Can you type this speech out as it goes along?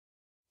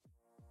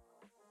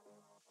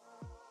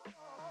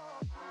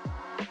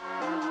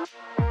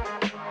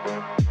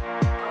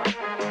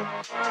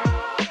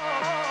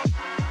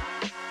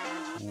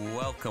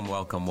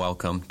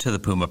Welcome to the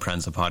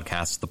Prensa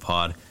podcast, the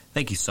pod.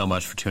 Thank you so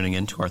much for tuning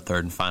in to our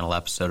third and final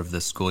episode of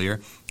this school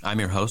year. I'm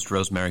your host,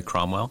 Rosemary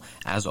Cromwell.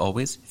 As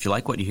always, if you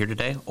like what you hear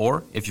today,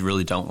 or if you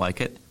really don't like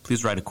it,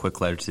 please write a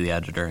quick letter to the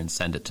editor and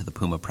send it to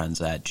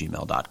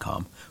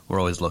thepumaprensa@gmail.com. We're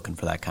always looking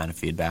for that kind of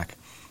feedback.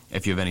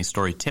 If you have any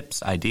story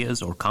tips,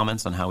 ideas, or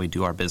comments on how we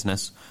do our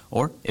business,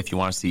 or if you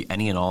want to see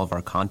any and all of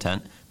our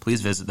content,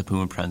 please visit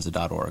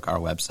thepumaprensa.org, our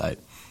website.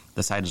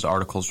 The site has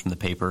articles from the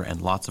paper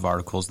and lots of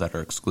articles that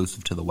are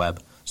exclusive to the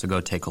web, so go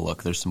take a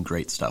look. There's some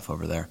great stuff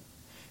over there.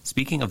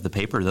 Speaking of the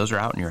paper, those are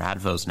out in your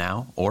advos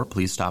now, or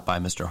please stop by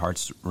Mr.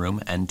 Hart's room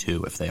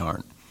N2 if they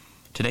aren't.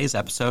 Today's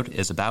episode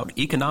is about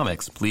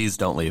economics. Please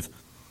don't leave.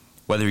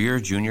 Whether you're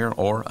a junior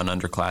or an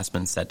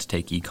underclassman set to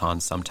take Econ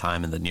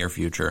sometime in the near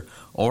future,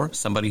 or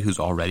somebody who's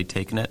already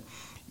taken it,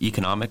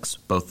 economics,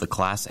 both the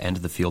class and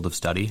the field of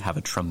study, have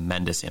a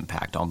tremendous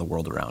impact on the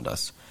world around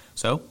us.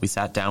 So we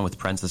sat down with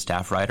Prensa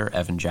staff writer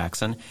Evan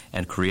Jackson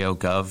and Carrillo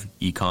Gov,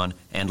 Econ,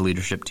 and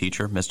leadership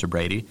teacher Mr.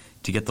 Brady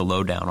to get the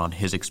lowdown on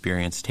his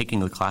experience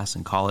taking the class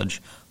in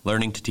college,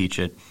 learning to teach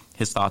it,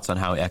 his thoughts on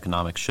how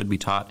economics should be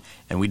taught,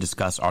 and we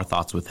discuss our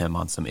thoughts with him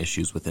on some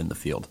issues within the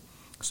field.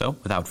 So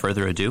without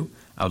further ado,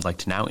 I would like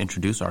to now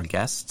introduce our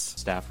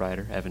guests. Staff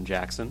writer Evan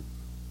Jackson.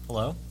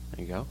 Hello.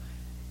 There you go.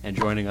 And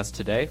joining us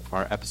today for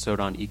our episode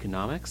on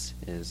economics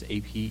is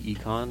AP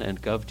Econ and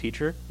Gov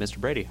teacher, Mr.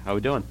 Brady. How are we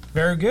doing?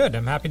 Very good.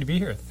 I'm happy to be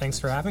here. Thanks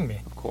for having me.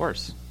 Of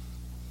course.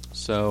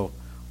 So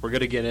we're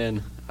going to get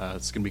in.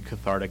 It's going to be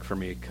cathartic for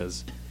me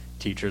because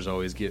teachers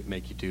always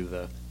make you do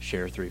the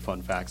share 3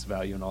 fun facts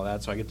about you and all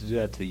that. So I get to do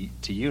that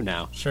to you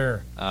now.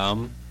 Sure.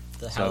 How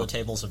the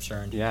tables have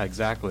turned. Yeah,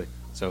 exactly.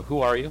 So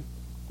who are you?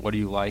 What do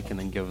you like? And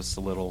then give us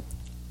a little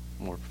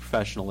more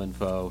professional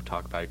info.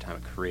 Talk about your time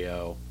at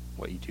Carrillo,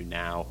 what you do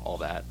now, all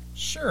that.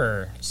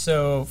 Sure.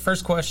 So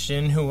first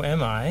question, who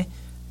am I?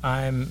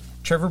 I'm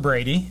Trevor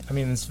Brady. I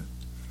mean, it's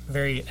a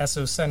very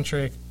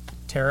esocentric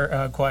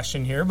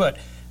question here, but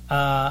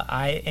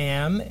I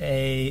am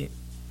a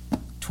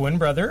twin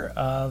brother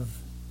of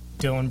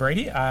Dylan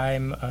Brady.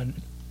 I'm an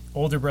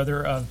older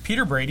brother of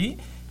Peter Brady,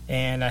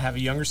 and I have a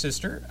younger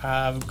sister.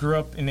 I grew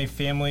up in a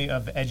family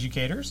of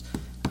educators,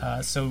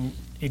 so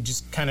it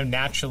just kind of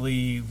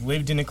naturally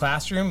lived in a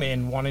classroom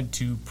and wanted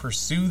to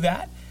pursue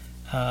that.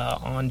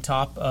 On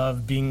top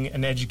of being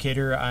an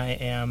educator, I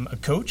am a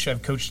coach.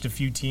 I've coached a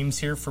few teams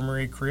here for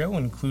Maria Carrillo,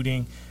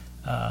 including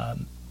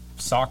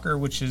soccer,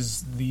 which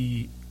is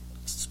the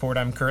sport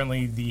I'm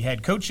currently the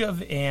head coach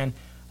of. And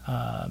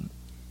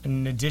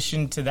in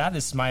addition to that,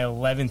 this is my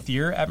 11th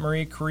year at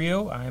Maria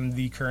Carrillo. I'm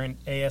the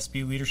current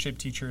ASB leadership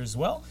teacher as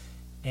well.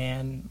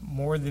 And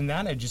more than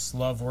that, I just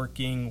love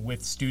working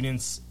with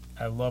students.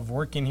 I love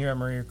working here at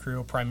Maria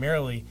Carrillo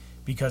primarily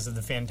because of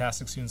the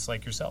fantastic students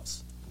like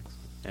yourselves.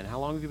 And how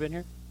long have you been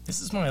here? This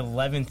is my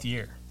 11th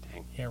year.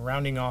 Dang. Yeah,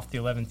 rounding off the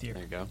 11th year.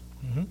 There you go.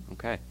 Mm-hmm.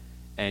 Okay.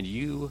 And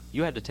you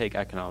had to take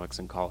economics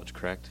in college,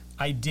 correct?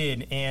 I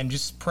did, and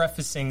just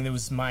prefacing, it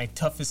was my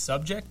toughest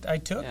subject I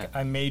took. Yeah.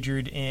 I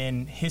majored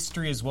in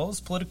history as well as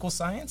political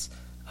science.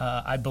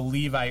 I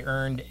believe I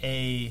earned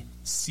a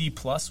C+,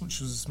 which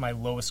was my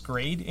lowest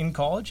grade in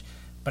college,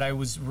 but I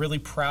was really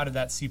proud of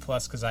that C+,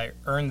 because I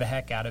earned the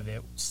heck out of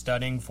it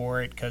studying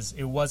for it, because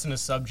it wasn't a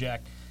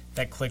subject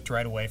that clicked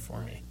right away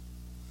for me.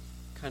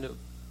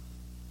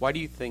 Why do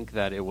you think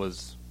that it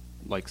was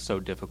so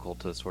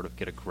difficult to sort of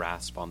get a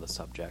grasp on the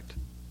subject?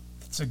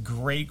 It's a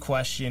great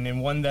question,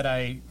 and one that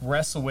I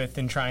wrestle with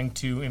in trying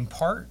to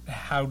impart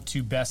how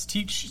to best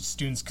teach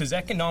students, because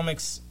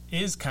economics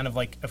is kind of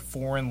like a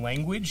foreign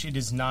language. It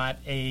is not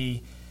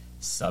a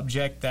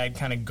subject that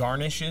kind of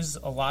garnishes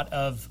a lot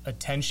of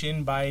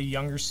attention by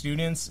younger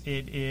students.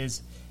 It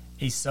is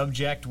a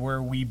subject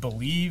where we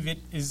believe it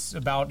is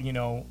about,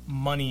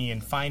 money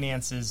and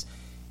finances.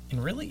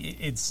 And really,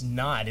 it's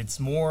not. It's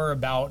more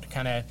about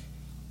kind of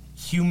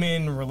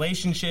human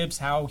relationships,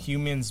 how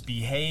humans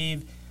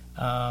behave.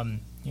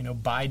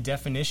 By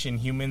definition,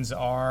 humans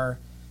are,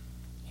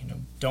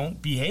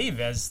 don't behave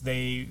as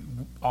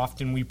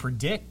we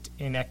predict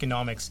in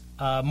economics.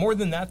 More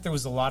than that, there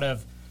was a lot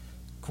of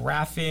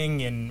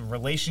graphing and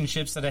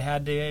relationships that I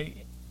had to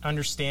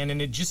understand,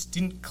 and it just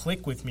didn't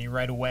click with me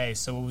right away.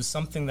 So it was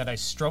something that I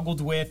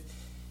struggled with,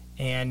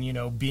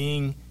 and,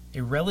 being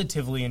a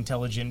relatively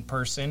intelligent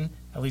person,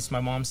 at least my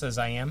mom says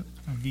I am,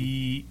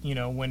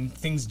 when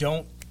things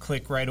don't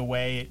click right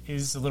away, it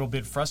is a little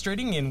bit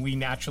frustrating, and we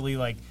naturally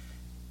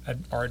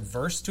are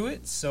adverse to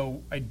it.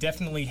 So I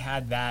definitely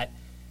had that,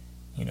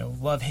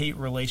 love-hate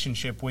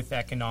relationship with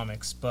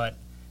economics. But,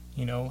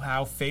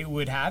 how fate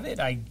would have it,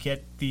 I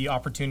get the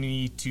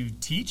opportunity to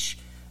teach.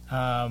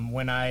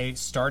 When I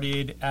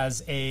started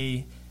as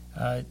a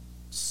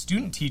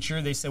student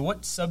teacher, they said,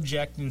 what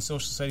subject in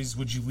social studies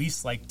would you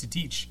least like to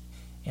teach?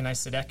 And I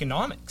said,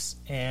 economics.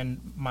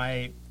 And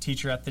my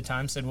teacher at the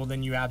time said, well,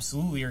 then you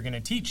absolutely are going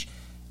to teach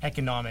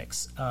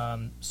economics.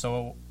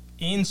 So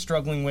in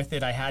struggling with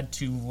it, I had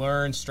to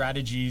learn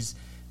strategies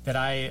that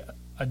I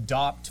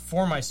adopt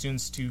for my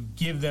students to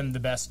give them the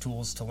best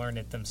tools to learn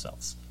it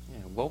themselves. Yeah,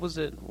 what was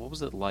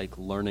it like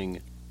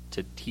learning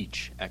to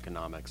teach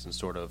economics and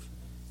sort of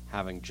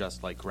having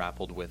just like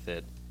grappled with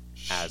it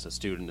as a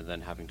student and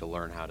then having to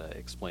learn how to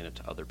explain it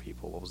to other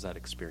people? What was that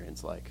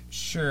experience like?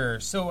 Sure.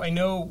 So I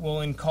know,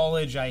 well, in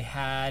college I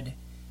had,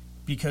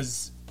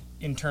 because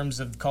in terms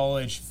of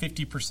college,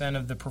 50%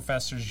 of the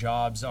professors'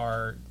 jobs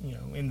are,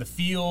 in the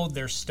field,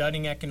 they're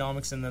studying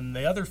economics, and then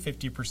the other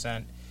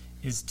 50%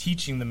 is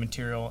teaching the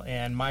material.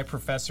 And my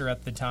professor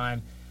at the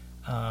time,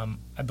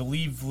 I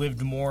believe,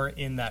 lived more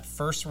in that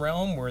first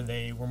realm where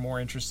they were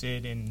more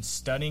interested in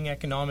studying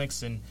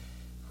economics, and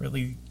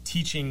really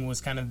teaching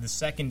was kind of the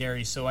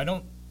secondary. So I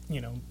don't,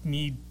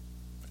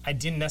 I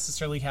didn't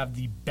necessarily have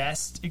the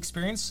best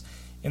experience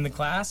in the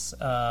class.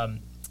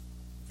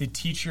 The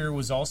teacher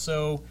was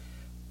also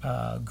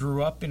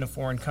grew up in a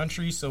foreign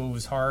country, so it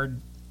was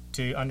hard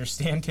to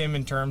understand him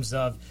in terms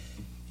of,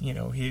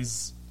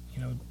 his,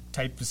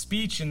 type of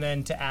speech, and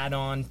then to add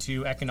on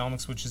to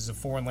economics, which is a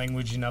foreign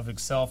language in of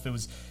itself, it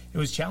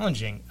was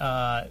challenging.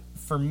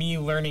 For me,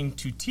 learning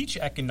to teach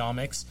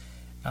economics,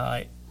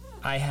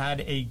 I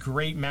had a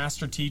great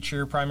master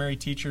teacher, primary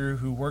teacher,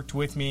 who worked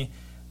with me,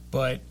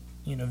 but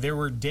there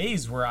were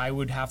days where I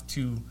would have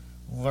to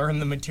learn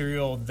the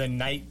material the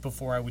night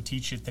before I would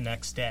teach it the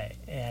next day,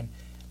 and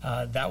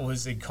that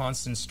was a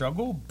constant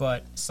struggle,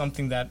 but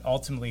something that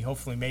ultimately,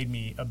 hopefully, made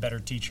me a better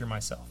teacher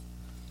myself.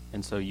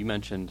 And so you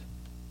mentioned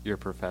your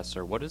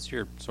professor. What is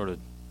your sort of,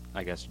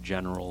 I guess,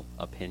 general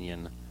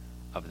opinion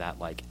of that,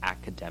 like,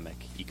 academic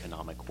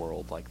economic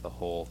world, like the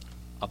whole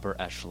upper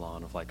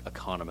echelon of, like,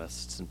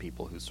 economists and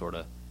people who sort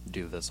of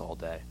do this all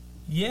day?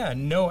 Yeah,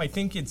 no, I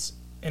think it's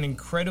an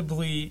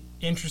incredibly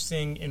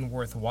interesting and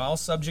worthwhile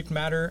subject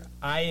matter.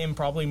 I am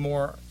probably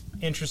more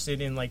interested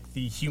in, like,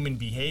 the human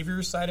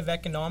behavior side of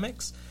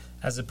economics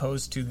as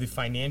opposed to the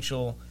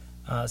financial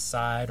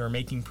side, or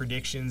making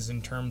predictions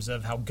in terms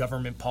of how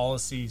government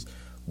policies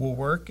will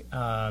work.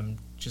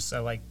 Just I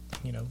like,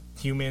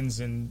 humans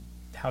and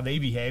how they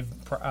behave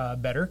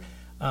better.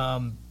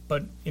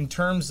 But in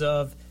terms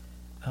of,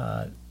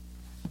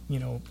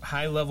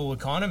 high-level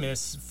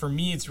economists, for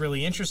me, it's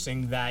really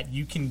interesting that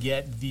you can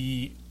get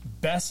the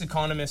best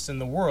economists in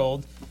the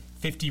world.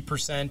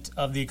 50%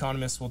 of the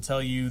economists will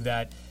tell you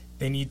that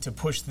they need to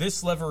push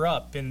this lever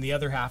up, and the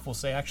other half will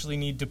say, actually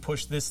need to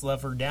push this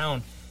lever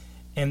down.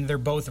 And they're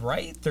both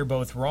right, they're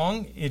both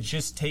wrong. It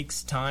just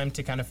takes time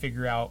to kind of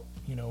figure out,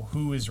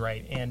 who is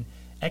right. And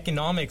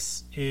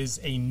economics is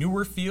a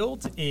newer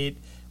field. It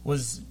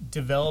was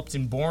developed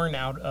and born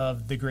out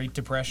of the Great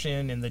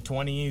Depression in the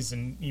 20s,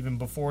 and even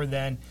before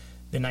then,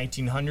 the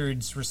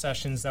 1900s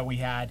recessions that we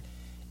had.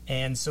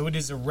 And so it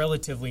is a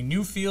relatively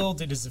new field.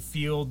 It is a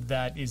field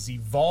that is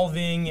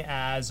evolving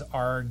as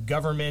our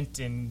government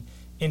and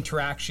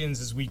interactions,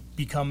 as we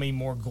become a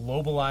more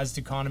globalized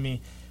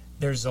economy.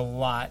 There's a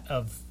lot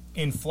of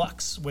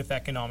influx with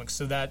economics.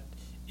 So that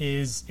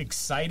is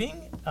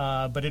exciting,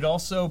 but it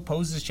also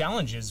poses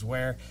challenges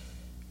where,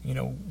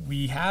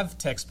 we have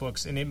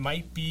textbooks and it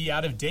might be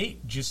out of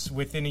date just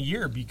within a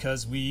year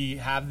because we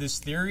have this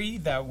theory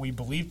that we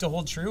believe to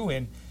hold true,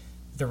 and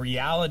the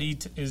reality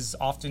is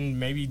often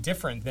maybe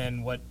different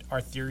than what our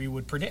theory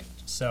would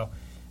predict. So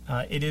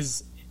it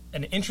is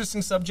an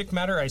interesting subject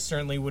matter. I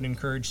certainly would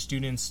encourage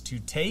students to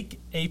take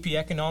AP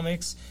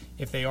Economics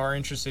if they are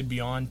interested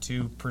beyond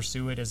to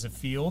pursue it as a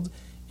field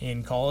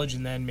in college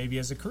and then maybe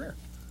as a career.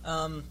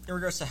 In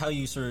regards to how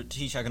you sort of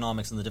teach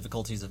economics and the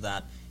difficulties of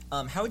that,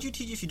 how would you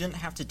teach if you didn't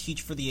have to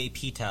teach for the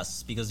AP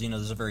tests? Because,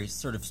 there's a very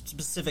sort of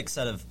specific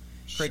set of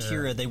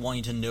criteria they want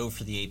you to know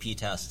for the AP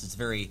test. It's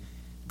very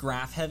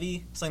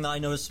graph-heavy. Something that I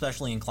noticed,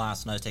 especially in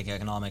class when I was taking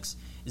economics,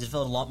 is it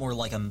felt a lot more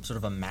like a sort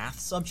of a math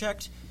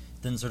subject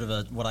than sort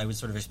of what I was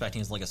sort of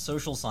expecting as like a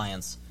social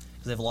science,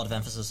 because they have a lot of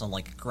emphasis on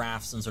like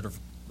graphs and sort of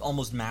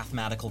almost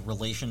mathematical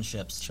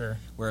relationships. Sure.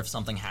 Where if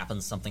something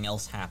happens, something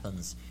else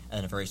happens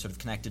in a very sort of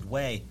connected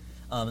way.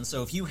 And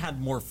so if you had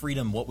more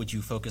freedom, what would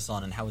you focus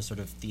on, and how has sort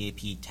of the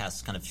AP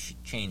test kind of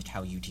changed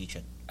how you teach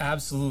it?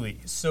 Absolutely.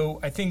 So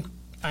I think,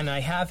 and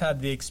I have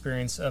had the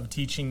experience of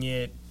teaching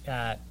it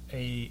at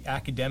a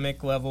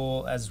academic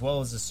level as well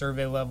as a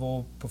survey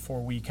level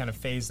before we kind of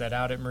phased that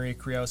out at Maria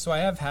Carrillo. So I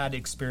have had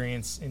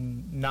experience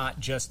in not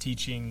just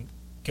teaching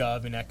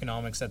Gov and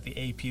economics at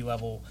the AP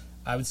level.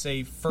 I would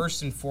say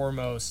first and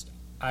foremost,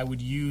 I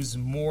would use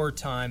more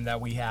time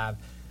that we have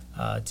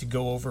to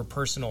go over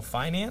personal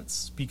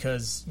finance,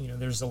 because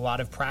there's a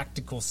lot of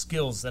practical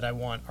skills that I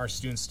want our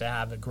students to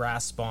have a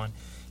grasp on.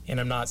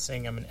 And I'm not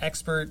saying I'm an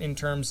expert in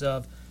terms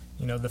of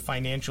the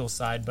financial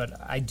side, but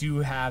I do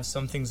have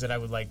some things that I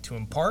would like to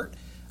impart,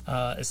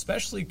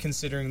 especially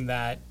considering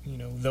that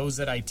those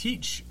that I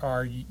teach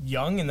are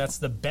young, and that's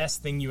the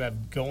best thing you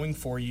have going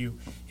for you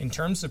in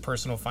terms of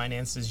personal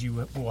finances.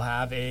 You will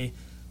have a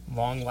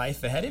long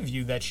life ahead of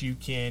you that you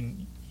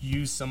can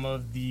use some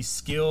of the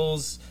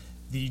skills,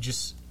 the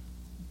just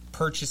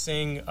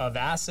purchasing of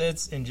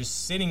assets and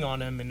just sitting on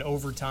them, and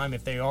over time,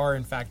 if they are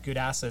in fact good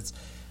assets,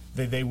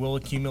 they will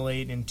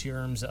accumulate in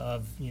terms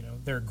of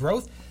their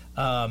growth.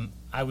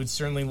 I would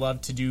certainly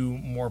love to do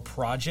more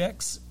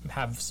projects,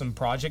 have some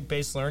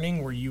project-based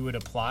learning where you would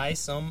apply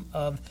some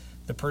of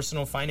the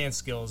personal finance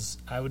skills.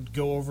 I would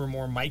go over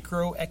more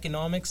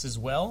microeconomics as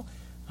well,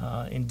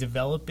 in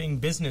developing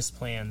business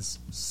plans,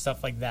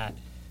 stuff like that.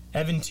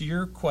 Evan, to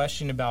your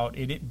question about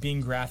it being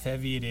graph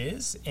heavy, it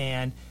is.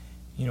 And,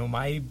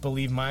 I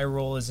believe my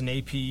role as an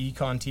AP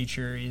Econ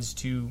teacher is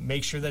to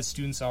make sure that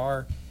students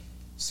are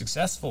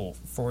successful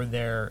for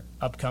their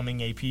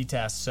upcoming AP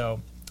tests.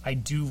 So I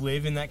do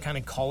live in that kind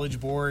of college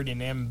board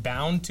and am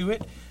bound to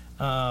it.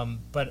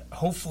 But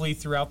hopefully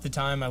throughout the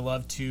time, I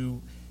love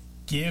to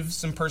give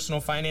some personal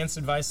finance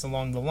advice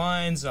along the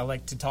lines. I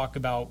like to talk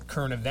about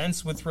current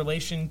events with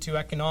relation to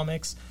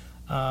economics.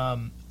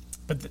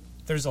 But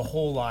there's a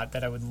whole lot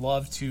that I would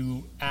love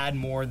to add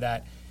more,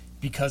 that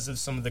because of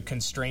some of the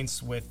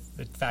constraints with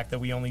the fact that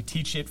we only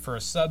teach it for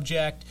a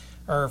subject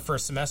or for a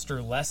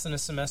semester, less than a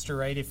semester,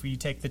 right? If we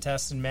take the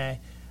test in May,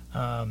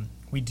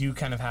 we do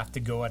kind of have to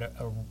go at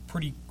a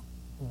pretty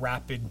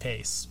rapid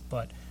pace.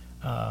 But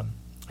I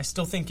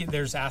still think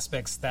there's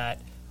aspects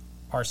that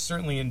are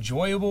certainly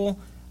enjoyable.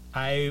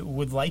 I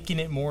would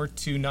liken it more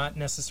to not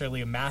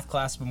necessarily a math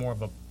class, but more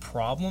of a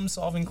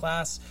problem-solving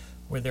class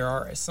where there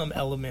are some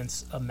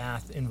elements of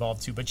math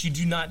involved too. But you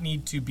do not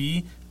need to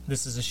be,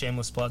 this is a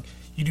shameless plug,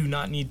 you do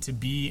not need to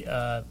be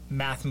a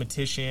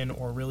mathematician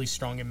or really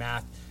strong in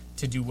math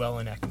to do well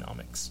in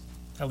economics,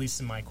 at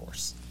least in my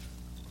course.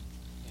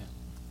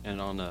 Yeah.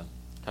 And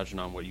touching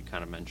on what you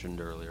kind of mentioned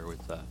earlier with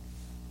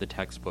the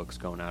textbooks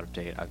going out of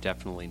date, I've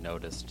definitely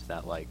noticed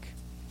that,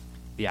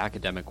 the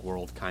academic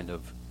world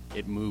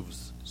it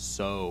moves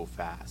so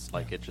fast.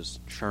 It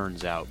just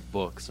churns out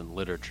books and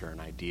literature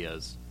and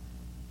ideas,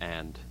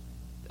 and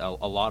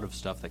a lot of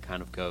stuff that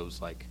kind of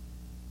goes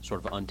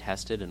sort of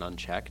untested and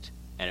unchecked,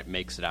 and it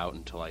makes it out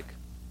into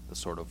the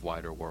sort of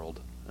wider world.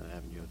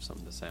 You have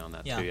something to say on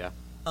that too? Yeah.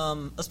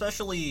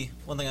 Especially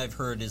one thing I've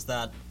heard is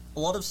that a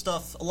lot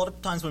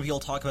of times when people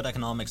talk about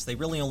economics, they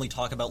really only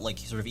talk about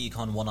sort of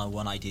Econ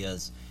 101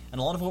 ideas, and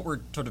a lot of what we're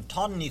sort of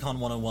taught in Econ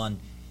 101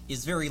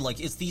 is very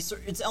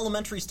it's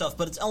elementary stuff,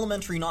 but it's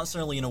elementary not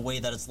necessarily in a way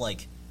that it's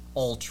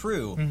all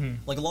true.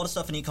 Mm-hmm. A lot of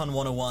stuff in Econ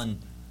 101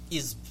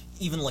 is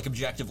even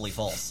objectively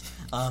false.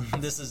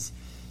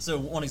 So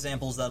one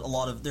example is that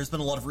there's been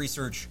a lot of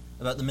research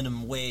about the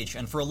minimum wage,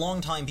 and for a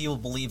long time people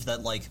believed that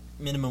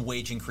minimum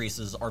wage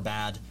increases are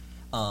bad.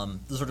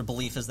 The sort of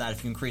belief is that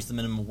if you increase the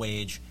minimum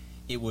wage,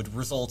 it would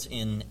result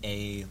in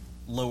a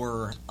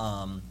lower,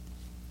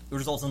 it would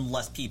result in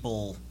less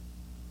people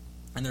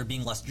and there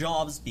being less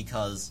jobs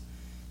because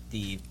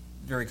the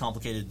very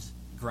complicated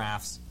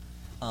graphs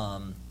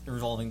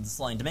revolving the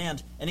supply and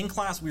demand. And in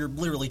class, we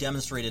literally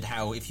demonstrated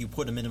how if you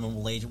put a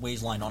minimum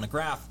wage line on a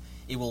graph,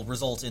 it will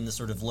result in the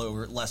sort of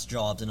less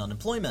jobs and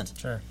unemployment.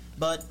 Sure.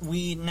 But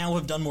we now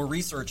have done more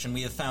research, and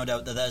we have found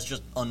out that that's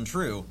just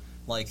untrue.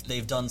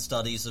 They've done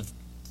studies of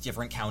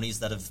different counties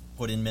that have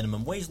put in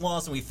minimum wage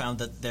laws, and we found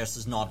that this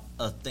is not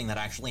a thing that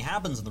actually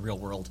happens in the real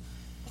world.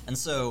 And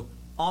so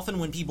often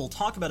when people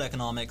talk about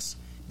economics,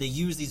 they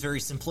use these very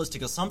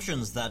simplistic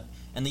assumptions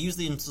and they use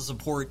them to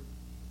support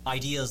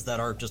ideas that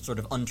are just sort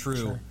of untrue.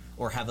 Sure.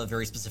 Or have a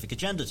very specific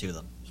agenda to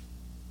them.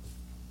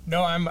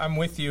 No, I'm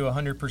with you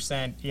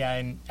 100%. Yeah,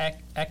 and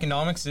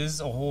economics is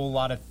a whole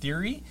lot of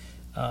theory.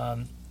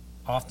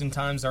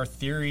 Oftentimes our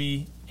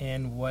theory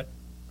and what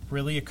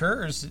really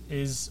occurs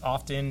is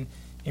often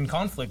in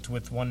conflict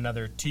with one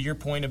another. To your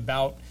point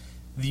about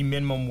the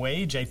minimum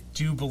wage, I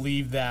do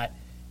believe that,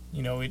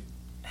 it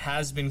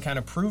has been kind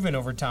of proven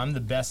over time the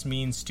best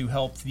means to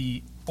help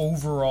the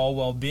overall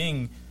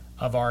well-being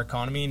of our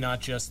economy,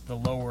 not just the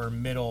lower,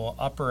 middle,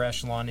 upper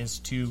echelon, is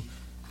to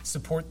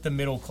support the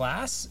middle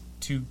class,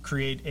 to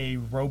create a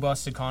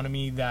robust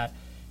economy that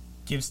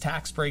gives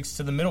tax breaks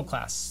to the middle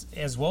class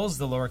as well as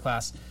the lower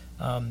class,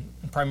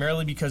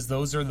 primarily because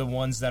those are the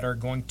ones that are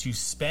going to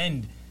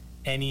spend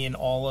any and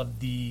all of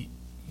the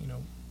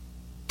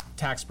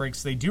tax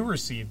breaks they do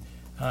receive,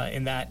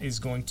 and that is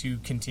going to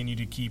continue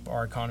to keep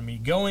our economy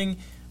going,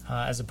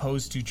 as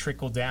opposed to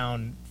trickle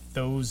down.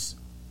 Those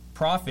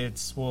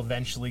profits will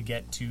eventually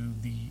get to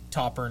the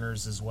top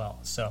earners as well.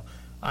 So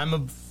I'm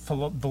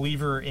a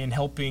believer in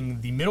helping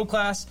the middle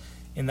class,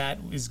 and that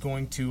is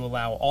going to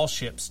allow all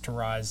ships to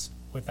rise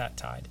with that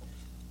tide.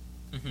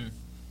 Mm-hmm.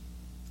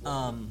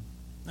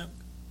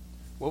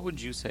 What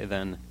would you say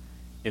then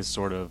is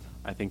sort of,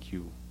 I think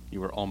you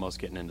were almost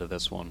getting into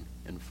this one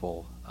in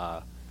full,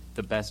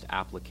 the best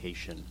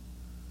application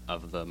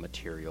of the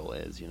material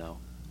is,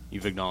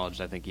 You've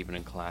acknowledged, I think, even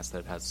in class that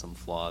it has some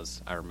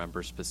flaws. I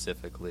remember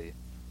specifically,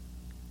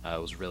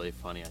 it was really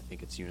funny, I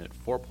think it's unit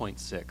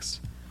 4.6,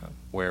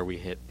 where we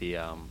hit the,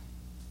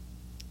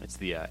 it's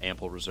the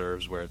ample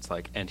reserves, where it's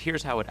and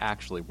here's how it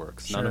actually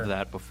works. Sure. None of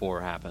that before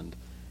happened,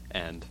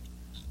 and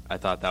I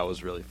thought that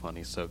was really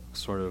funny. So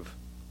sort of,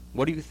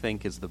 what do you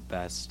think is the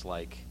best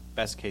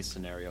case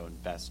scenario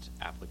and best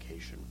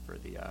application for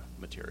the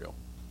material?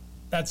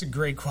 That's a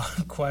great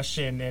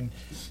question, and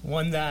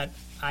one that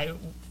I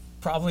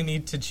probably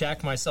need to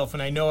check myself.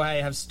 And I know I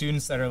have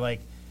students that are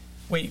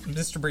wait,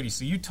 Mr. Brady,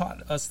 so you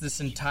taught us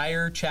this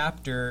entire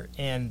chapter,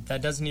 and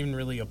that doesn't even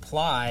really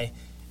apply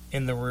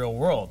in the real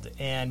world.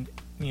 And,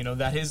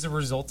 that is a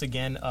result,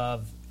 again,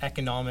 of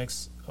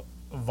economics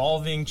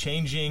evolving,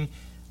 changing.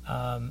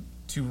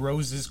 To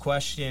Rose's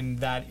question,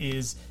 that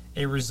is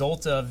a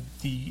result of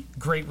the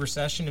Great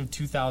Recession of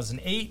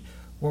 2008,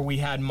 where we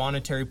had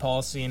monetary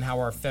policy and how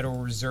our Federal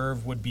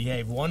Reserve would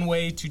behave one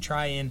way to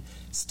try and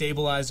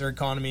stabilize our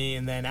economy.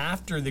 And then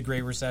after the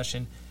Great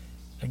Recession,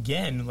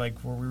 again, we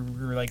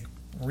were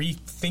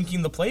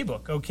rethinking the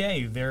playbook.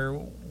 Okay, there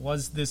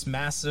was this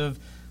massive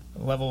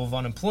level of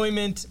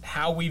unemployment.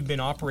 How we've been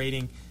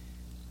operating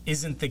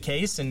isn't the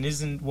case and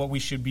isn't what we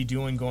should be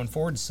doing going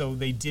forward. So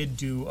they did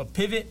do a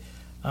pivot.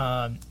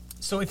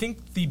 So I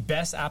think the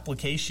best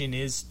application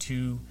is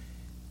to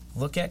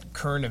look at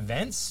current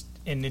events,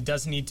 and it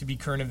doesn't need to be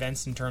current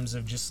events in terms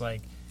of just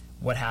like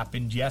what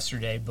happened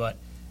yesterday, but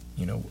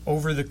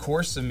over the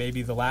course of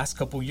maybe the last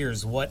couple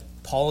years, what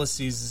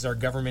policies is our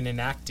government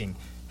enacting?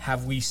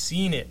 Have we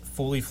seen it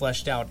fully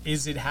fleshed out?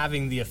 Is it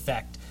having the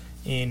effect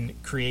in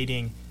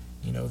creating,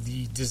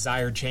 the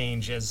desired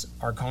change as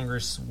our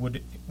Congress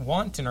would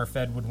want and our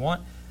Fed would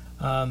want?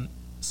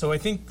 So I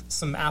think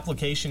some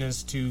application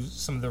as to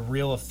some of the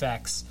real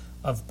effects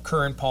of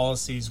current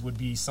policies would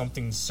be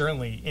something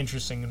certainly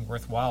interesting and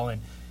worthwhile.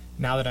 And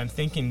now that I'm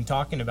thinking and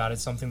talking about it,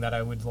 something that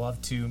I would love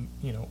to,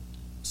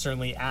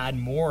 certainly add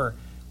more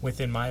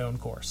within my own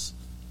course.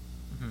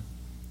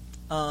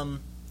 Mm-hmm.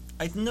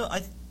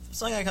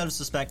 Something I kind of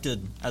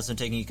suspected as I'm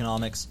taking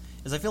economics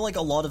is I feel like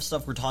a lot of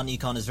stuff we're taught in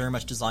econ is very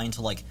much designed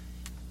to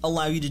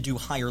allow you to do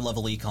higher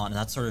level econ, and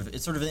it's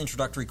sort of an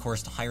introductory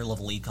course to higher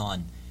level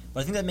econ.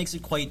 But I think that makes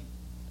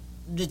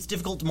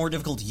it more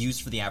difficult to use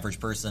for the average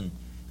person.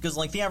 Because,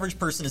 the average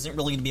person isn't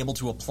really going to be able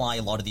to apply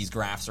a lot of these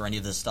graphs or any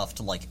of this stuff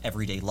to,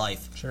 everyday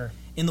life. Sure.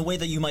 In the way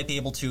that you might be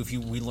able to if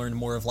we learn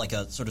more of,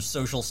 a sort of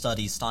social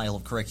studies style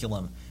of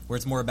curriculum, where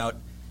it's more about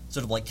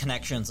sort of,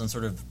 connections and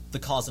sort of the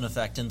cause and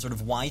effect and sort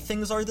of why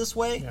things are this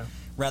way,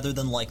 rather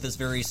than, this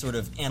very sort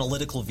of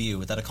analytical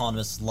view that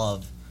economists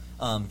love.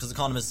 Because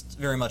economists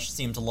very much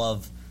seem to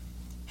love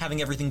having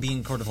everything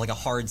being sort of a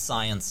hard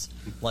science.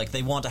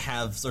 They want to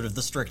have sort of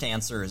the strict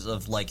answers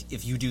of,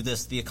 if you do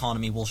this, the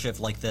economy will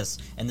shift like this,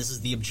 and this is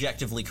the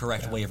objectively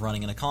correct way of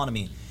running an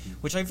economy,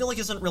 which I feel like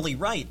isn't really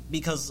right,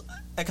 because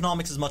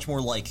economics is much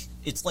more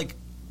it's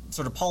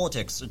sort of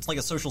politics. It's like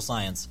a social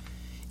science.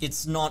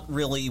 It's not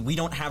really, we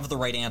don't have the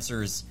right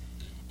answers,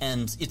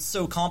 and it's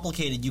so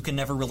complicated you can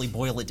never really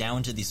boil it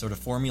down to these sort of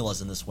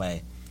formulas in this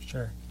way.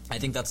 Sure. I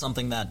think that's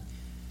something that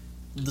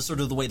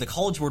the way the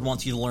College Board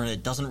wants you to learn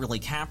it doesn't really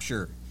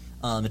capture.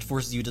 It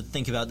forces you to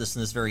think about this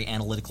in this very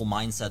analytical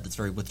mindset that's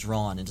very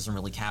withdrawn and doesn't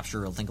really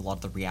capture, I think, a lot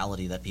of the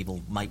reality that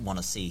people might want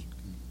to see.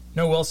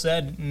 No, well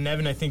said. And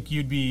Evan, I think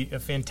you'd be a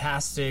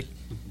fantastic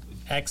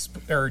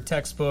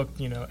textbook,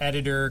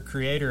 editor,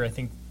 creator. I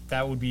think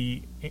that would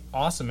be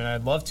awesome, and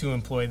I'd love to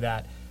employ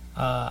that.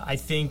 I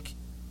think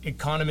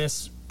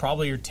economists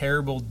probably are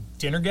terrible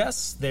dinner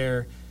guests.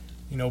 They're,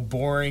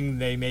 boring.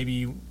 They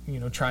maybe,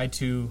 try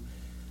to,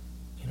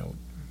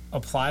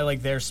 apply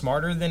they're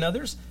smarter than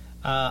others.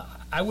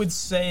 I would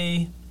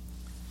say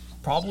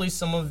probably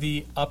some of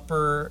the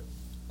upper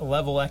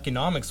level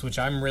economics, which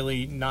I'm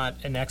really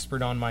not an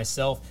expert on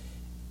myself.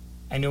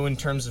 I know in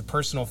terms of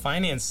personal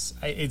finance,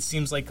 it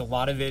seems like a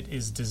lot of it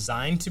is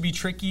designed to be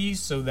tricky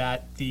so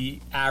that the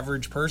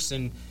average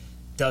person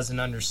doesn't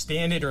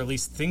understand it, or at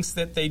least thinks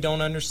that they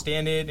don't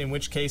understand it, in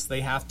which case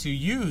they have to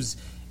use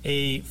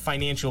a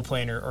financial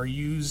planner or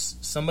use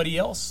somebody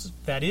else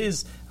that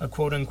is a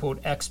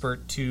quote-unquote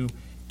expert to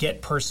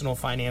get personal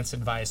finance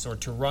advice or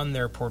to run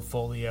their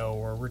portfolio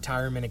or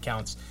retirement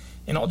accounts.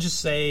 And I'll just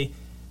say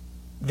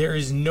there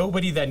is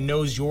nobody that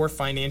knows your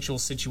financial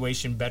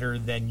situation better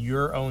than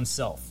your own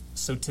self.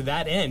 So to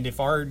that end, if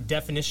our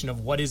definition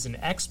of what is an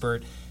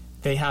expert,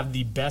 they have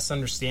the best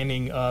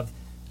understanding of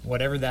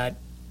whatever that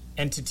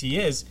entity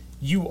is,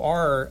 you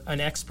are an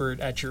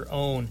expert at your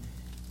own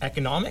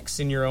economics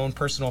and your own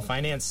personal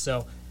finance.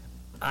 So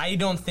I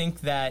don't think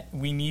that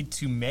we need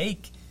to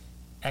make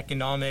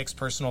economics,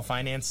 personal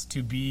finance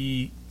to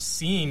be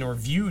seen or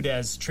viewed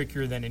as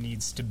trickier than it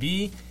needs to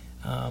be.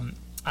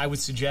 I would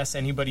suggest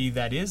anybody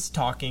that is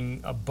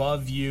talking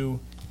above you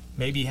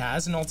maybe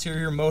has an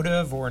ulterior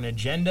motive or an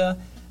agenda.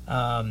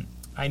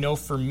 I know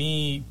for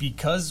me,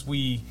 because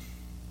we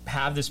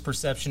have this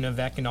perception of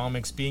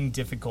economics being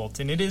difficult,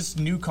 and it is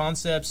new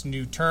concepts,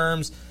 new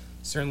terms,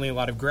 certainly a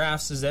lot of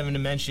graphs, as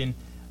Evan mentioned,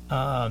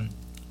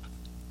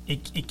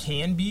 it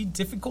can be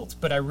difficult,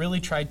 but I really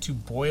tried to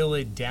boil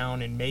it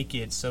down and make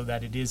it so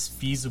that it is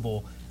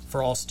feasible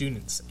for all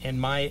students.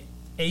 And my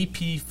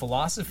AP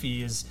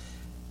philosophy is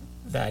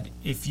that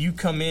if you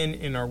come in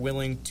and are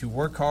willing to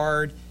work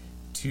hard,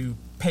 to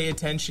pay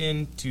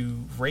attention,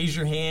 to raise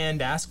your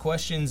hand, ask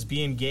questions,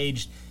 be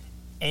engaged,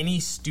 any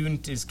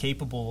student is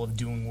capable of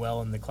doing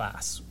well in the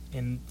class.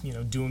 And,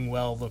 doing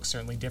well looks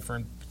certainly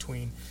different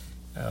between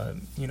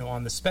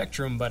on the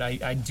spectrum, but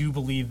I do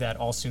believe that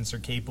all students are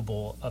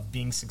capable of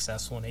being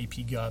successful in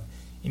AP Gov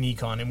in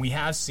Econ. And we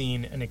have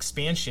seen an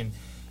expansion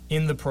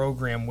in the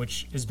program,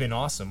 which has been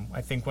awesome.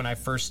 I think when I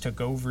first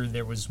took over,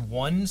 there was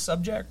one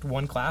subject,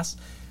 one class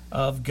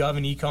of Gov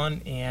and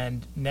Econ,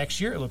 and next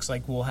year it looks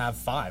like we'll have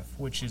 5,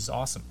 which is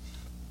awesome.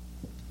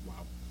 Wow.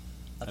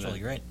 That's really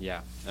great.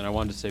 Yeah, and I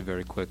wanted to say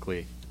very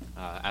quickly,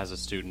 as a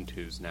student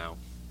who's now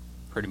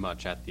pretty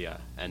much at the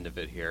end of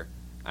it here,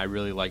 I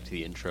really liked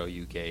the intro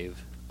you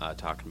gave,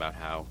 talking about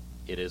how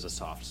it is a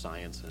soft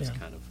science and it's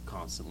kind of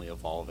constantly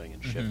evolving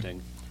and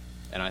shifting.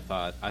 And I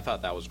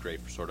thought that was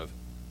great for sort of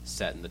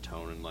setting the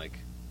tone and like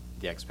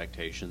the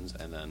expectations.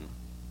 And then,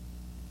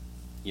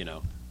 you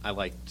know,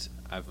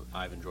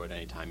 I've enjoyed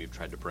any time you've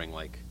tried to bring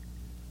like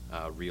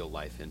real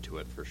life into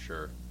it for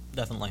sure.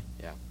 Definitely.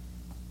 Yeah.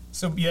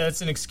 So, yeah,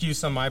 it's an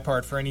excuse on my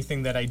part for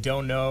anything that I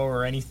don't know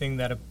or anything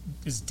that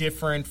is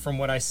different from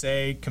what I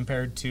say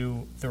compared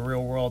to the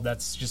real world.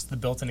 That's just the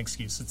built-in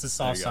excuse. It's a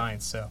soft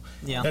science, so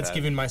that's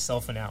giving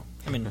myself an out.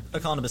 I mean,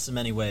 economists in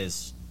many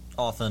ways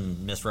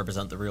often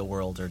misrepresent the real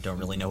world or don't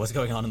really know what's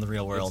going on in the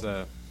real world.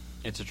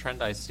 It's a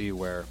trend I see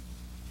where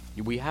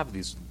we have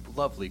these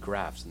lovely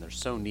graphs, and they're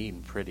so neat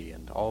and pretty,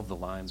 and all of the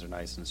lines are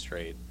nice and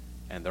straight,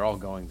 and they're all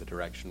going the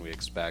direction we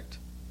expect.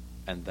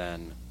 And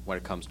then when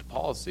it comes to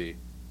policy,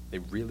 they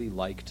really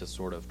like to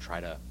sort of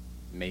try to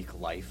make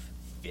life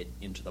fit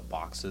into the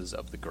boxes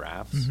of the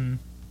graphs.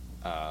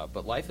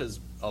 But life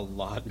is a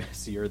lot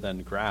messier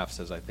than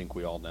graphs, as I think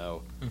we all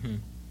know.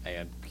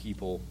 And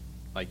people,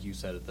 like you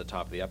said at the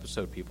top of the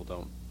episode, people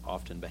don't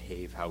often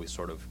behave how we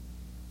sort of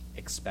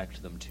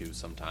expect them to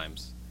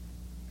sometimes.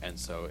 And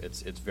so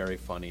it's very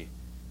funny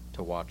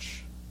to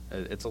watch.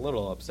 It's a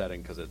little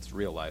upsetting because it's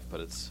real life, but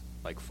it's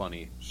like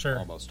funny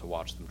almost to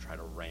watch them try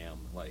to ram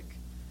like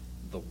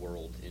the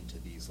world into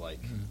these like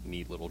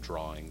neat little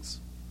drawings.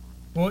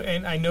 Well,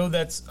 and I know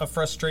that's a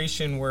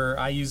frustration where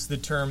I use the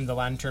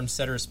Latin term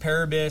ceteris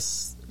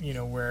paribus, you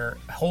know, where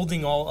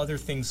holding all other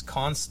things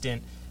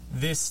constant,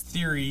 this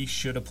theory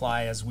should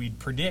apply as we'd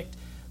predict.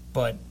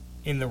 But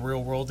in the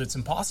real world, it's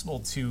impossible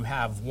to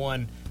have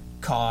one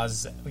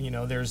cause. You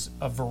know, there's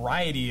a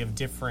variety of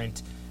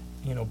different,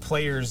 you know,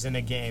 players in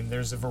a game.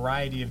 There's a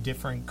variety of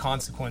different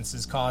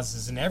consequences,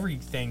 causes, and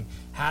everything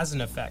has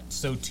an effect.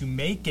 So to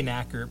make an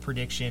accurate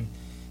prediction,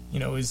 you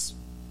know, is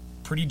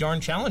pretty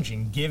darn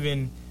challenging,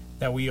 given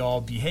that we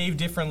all behave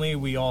differently,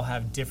 we all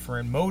have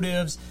different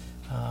motives.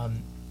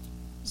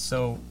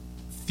 So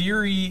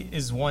theory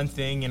is one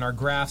thing, and our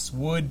graphs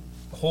would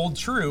hold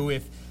true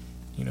if,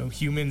 you know,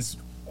 humans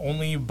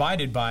only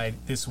abided by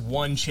this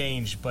one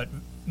change, but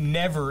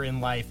never in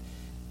life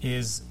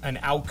is an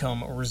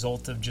outcome or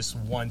result of just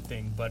one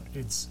thing, but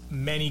it's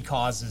many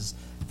causes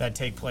that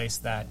take place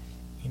that,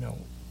 you know,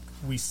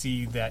 we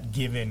see that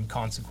given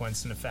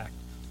consequence and effect.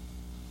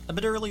 A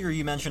bit earlier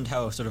you mentioned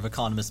how sort of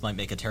economists might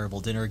make a terrible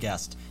dinner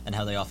guest and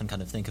how they often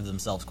kind of think of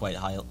themselves quite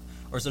high,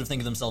 or sort of think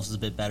of themselves as a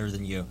bit better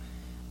than you.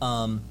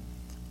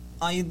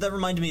 That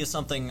reminded me of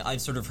something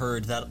I've sort of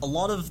heard, that a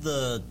lot of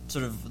the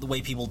sort of the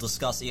way people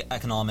discuss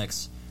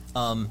economics,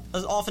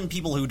 often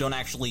people who don't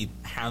actually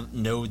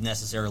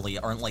necessarily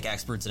aren't like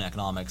experts in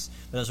economics,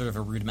 but have sort of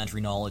a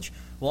rudimentary knowledge,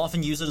 will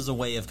often use it as a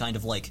way of kind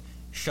of like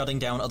shutting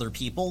down other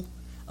people.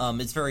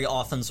 It's very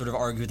often sort of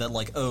argued that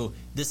like, oh,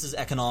 this is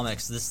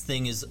economics, this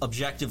thing is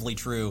objectively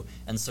true,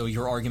 and so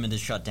your argument is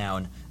shut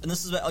down. And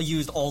this is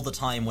used all the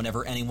time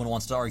whenever anyone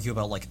wants to argue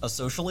about like a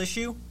social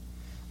issue,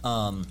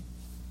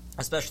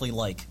 especially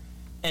like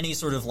any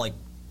sort of like,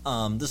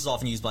 this is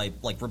often used by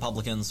like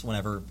Republicans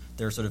whenever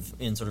they're sort of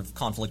in sort of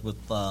conflict with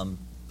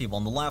people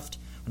on the left.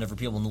 Whenever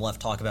people on the left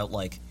talk about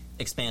like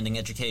expanding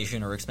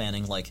education or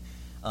expanding like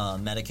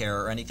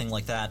Medicare or anything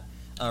like that,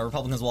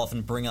 Republicans will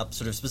often bring up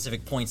sort of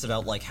specific points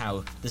about like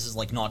how this is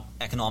like not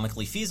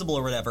economically feasible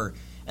or whatever,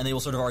 and they will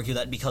sort of argue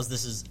that because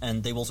this is,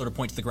 and they will sort of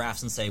point to the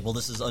graphs and say, well,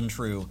 this is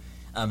untrue,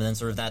 and then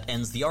sort of that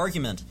ends the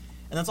argument.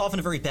 And that's often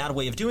a very bad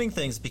way of doing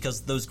things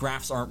because those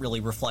graphs aren't really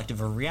reflective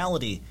of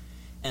reality.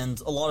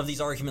 And a lot of these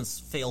arguments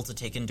fail to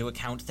take into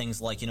account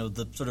things like, you know,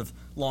 the sort of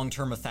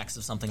long-term effects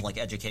of something like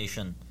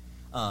education.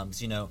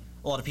 Because, you know,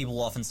 a lot of people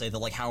will often say that,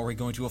 like, how are we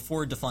going to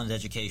afford to fund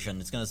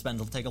education? It's going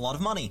to take a lot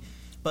of money.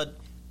 But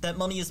that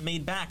money is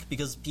made back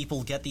because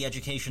people get the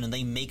education and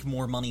they make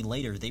more money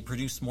later. They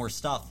produce more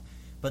stuff.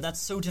 But that's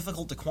so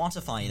difficult to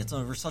quantify, and it's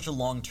over such a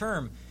long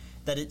term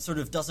that it sort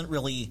of doesn't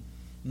really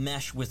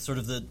mesh with sort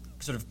of the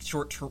sort of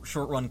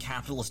short-run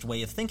capitalist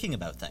way of thinking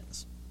about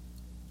things.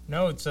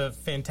 No, it's a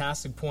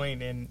fantastic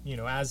point. And, you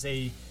know, as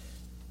a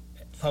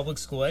public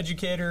school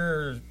educator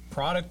or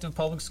product of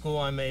public school,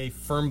 I'm a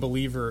firm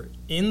believer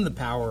in the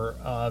power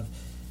of,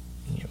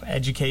 you know,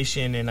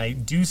 education. And I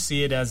do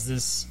see it as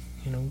this,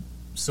 you know,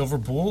 silver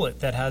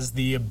bullet that has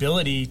the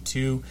ability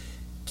to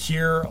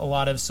cure a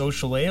lot of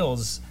social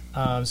ails.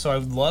 So I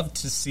would love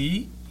to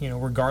see, you know,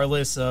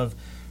 regardless of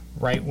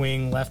right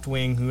wing, left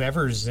wing,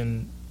 whoever's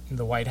in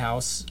the White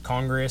House,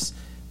 Congress,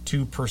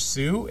 to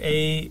pursue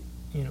a,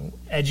 you know,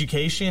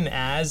 education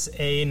as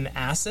an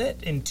asset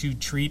and to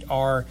treat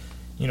our,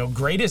 you know,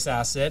 greatest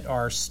asset,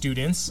 our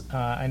students.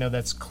 I know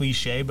that's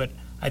cliche, but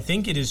I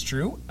think it is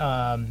true,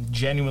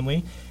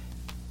 genuinely,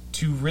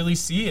 to really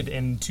see it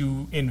and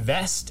to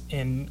invest.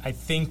 And I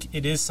think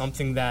it is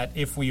something that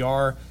if we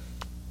are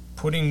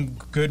putting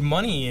good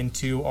money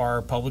into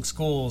our public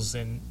schools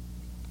and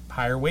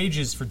higher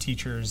wages for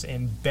teachers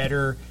and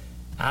better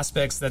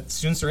aspects that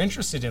students are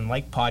interested in,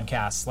 like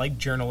podcasts, like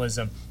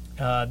journalism.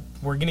 We're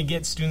going to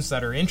get students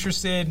that are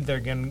interested. They're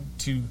going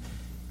to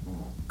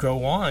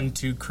go on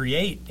to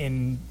create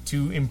and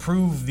to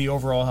improve the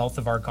overall health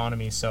of our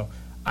economy. So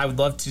I would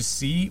love to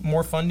see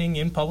more funding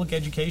in public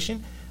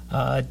education.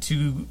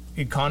 To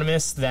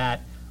economists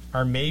that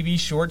are maybe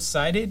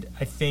short-sighted,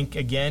 I think,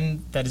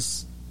 again, that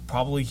is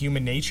probably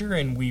human nature,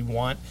 and we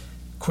want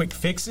quick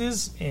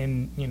fixes,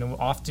 and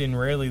often,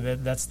 rarely,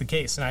 that's the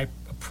case. And I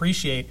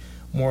appreciate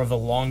more of a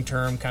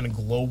long-term kind of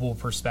global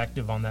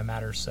perspective on that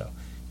matter. So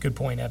good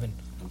point, Evan.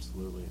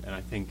 Absolutely. And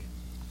I think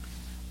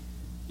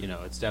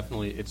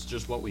it's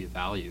just what we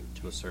value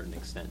to a certain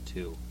extent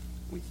too.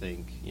 We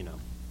think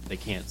they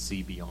can't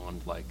see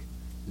beyond like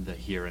the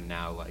here and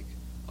now, like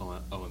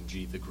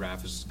OMG, the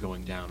graph is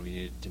going down, we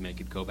need to make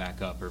it go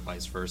back up, or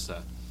vice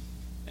versa.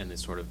 And they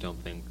sort of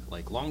don't think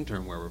like long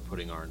term where we're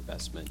putting our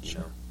investment.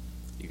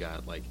 You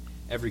got like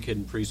every kid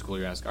in preschool,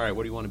 you ask, all right,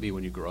 what do you want to be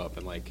when you grow up?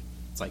 And like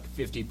it's like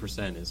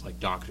 50% is like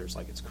doctors.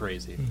 Like it's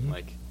crazy. Mm-hmm.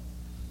 Like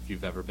if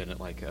you've ever been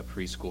at like a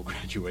preschool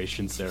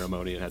graduation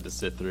ceremony and had to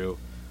sit through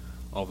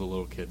all the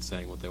little kids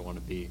saying what they want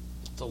to be,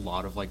 it's a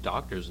lot of like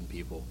doctors and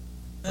people.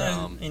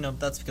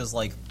 That's because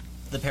like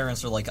the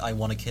parents are like, I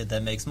want a kid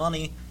that makes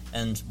money,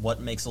 and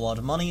what makes a lot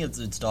of money?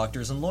 It's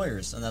doctors and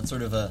lawyers, and that's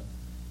sort of the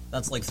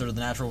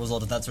natural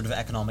result of that sort of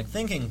economic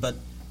thinking. But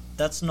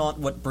that's not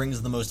what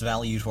brings the most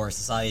value to our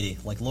society.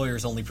 Like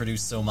lawyers only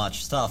produce so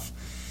much stuff.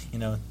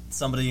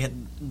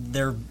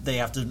 They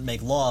have to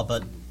make law,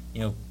 but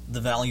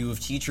the value of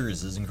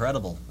teachers is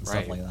incredible and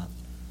stuff like that.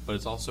 But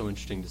it's also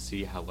interesting to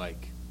see how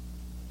like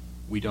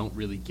we don't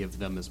really give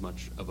them as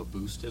much of a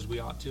boost as we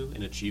ought to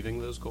in achieving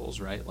those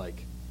goals, right?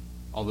 Like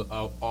out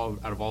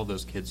of all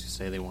those kids who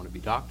say they want to be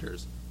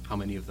doctors, how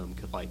many of them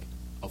could like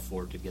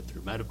afford to get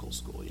through medical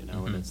school,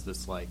 Mm-hmm. And it's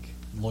this like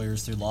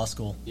lawyers through law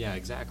school. Yeah,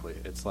 exactly.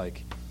 It's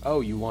like,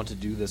 oh, you want to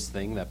do this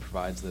thing that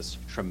provides this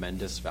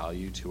tremendous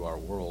value to our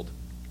world.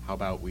 How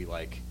about we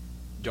like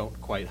don't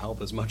quite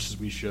help as much as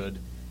we should,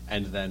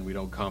 and then we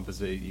don't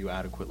compensate you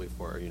adequately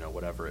for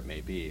whatever it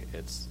may be.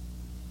 It's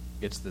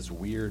this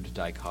weird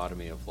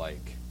dichotomy of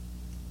like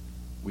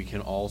we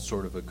can all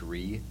sort of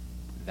agree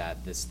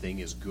that this thing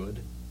is good,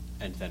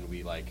 and then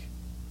we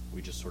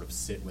just sort of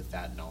sit with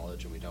that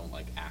knowledge and we don't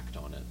like act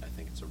on it. I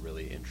think it's a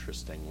really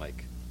interesting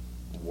like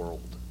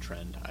world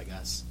trend, I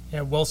guess.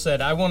 Yeah, well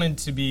said. I wanted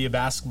to be a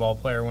basketball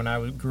player when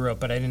I grew up,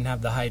 but I didn't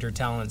have the height or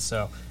talent,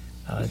 so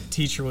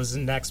teacher was the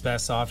next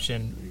best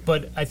option.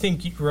 But I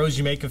think, Rose,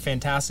 you make a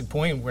fantastic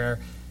point where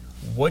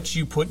what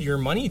you put your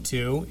money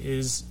to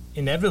is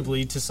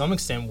inevitably, to some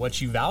extent,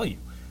 what you value,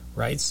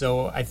 right?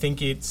 So I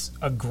think it's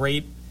a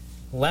great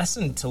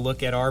lesson to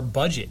look at our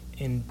budget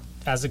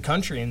as a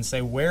country and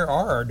say, where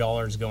are our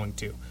dollars going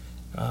to?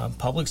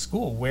 Public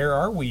school, where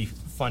are we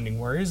funding?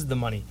 Where is the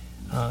money?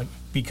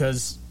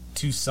 Because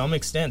to some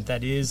extent,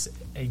 that is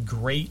a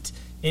great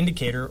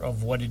indicator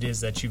of what it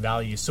is that you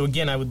value. So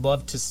again, I would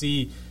love to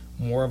see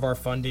more of our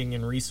funding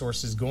and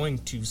resources going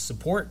to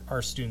support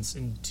our students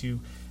and to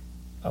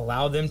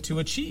allow them to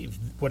achieve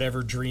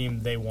whatever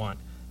dream they want.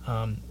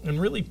 And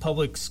really,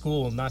 public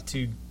school, not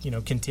to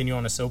continue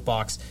on a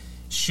soapbox,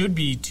 should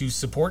be to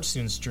support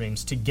students'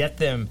 dreams, to get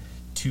them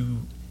to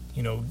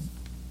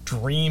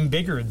dream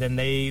bigger than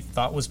they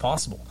thought was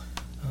possible.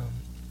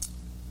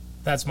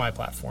 That's my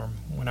platform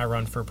when I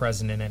run for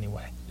president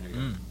anyway. There you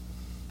go.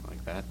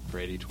 Like that.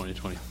 Brady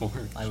 2024.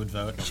 I would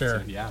vote.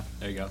 Sure. Yeah,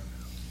 there you go.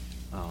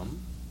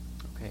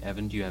 Okay,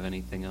 Evan, do you have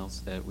anything else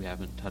that we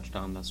haven't touched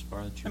on thus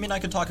far? I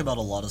could talk about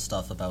a lot of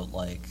stuff about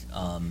like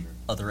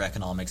other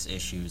economics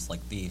issues,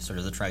 like the sort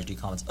of the tragedy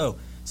comments. Oh,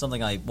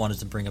 something I wanted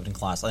to bring up in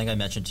class, I think I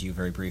mentioned to you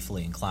very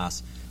briefly in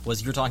class,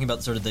 was you're talking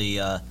about sort of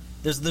the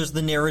there's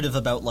the narrative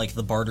about like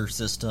the barter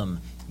system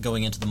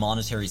going into the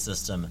monetary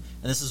system,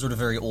 and this is sort of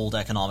very old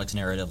economics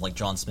narrative. Like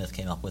John Smith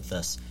came up with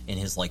this in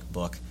his like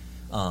book,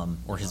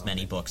 or his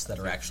many books that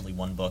are actually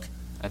one book.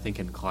 I think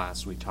in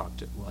class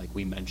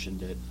we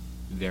mentioned it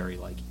very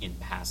like in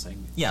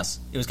passing. Yes,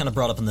 it was kind of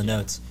brought up in the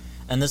notes,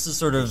 and this is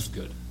sort of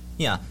good.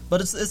 Yeah,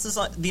 but it's this.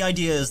 The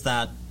idea is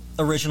that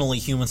originally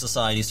human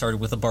society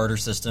started with a barter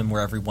system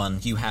where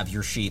you have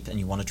your sheep and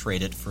you want to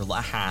trade it for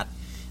a hat.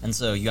 And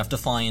so you have to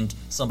find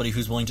somebody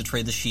who's willing to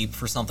trade the sheep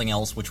for something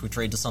else, which would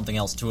trade to something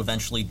else, to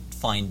eventually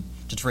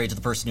trade to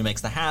the person who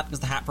makes the hat, because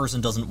the hat person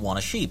doesn't want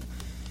a sheep.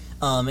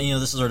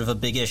 This is sort of a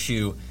big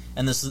issue,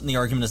 and the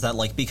argument is that,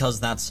 like,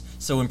 because that's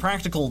so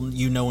impractical,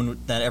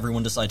 that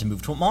everyone decided to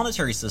move to a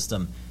monetary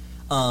system.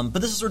 But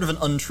this is sort of an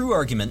untrue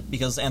argument,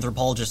 because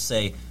anthropologists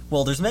say,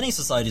 well, there's many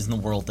societies in the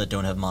world that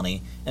don't have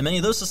money, and many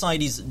of those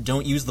societies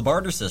don't use the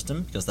barter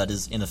system, because that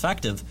is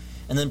ineffective,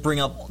 and then bring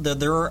up that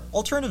there are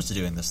alternatives to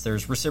doing this.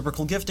 There's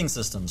reciprocal gifting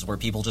systems, where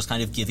people just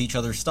kind of give each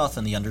other stuff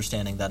in the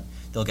understanding that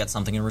they'll get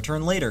something in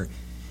return later.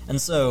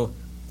 And so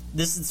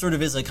this sort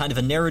of is a kind of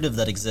a narrative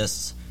that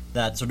exists,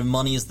 that sort of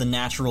money is the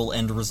natural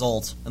end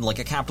result, and like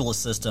a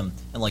capitalist system,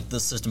 and like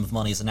this system of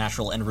money is a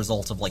natural end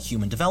result of like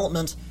human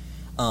development,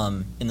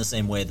 in the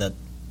same way that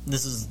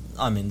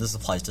this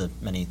applies to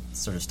many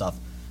sort of stuff.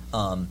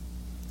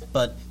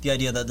 But the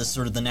idea that this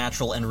sort of the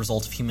natural end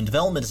result of human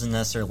development isn't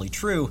necessarily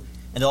true,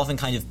 and it often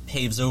kind of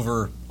paves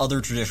over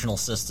other traditional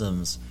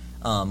systems,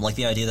 like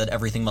the idea that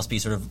everything must be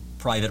sort of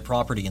private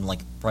property and like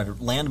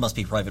private land must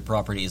be private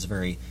property is a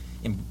very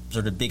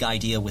sort of big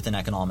idea within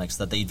economics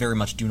that they very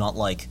much do not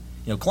like.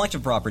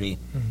 Collective property.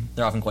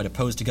 They're often quite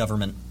opposed to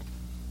government,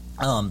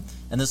 and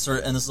this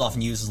is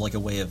often used as like a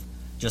way of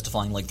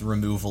justifying like the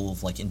removal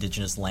of like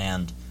indigenous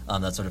land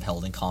that's sort of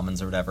held in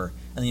commons or whatever,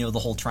 and the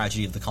whole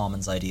tragedy of the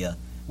commons idea,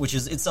 which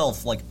is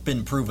itself like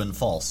been proven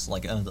false.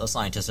 Like a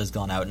scientist has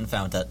gone out and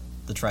found that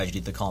the tragedy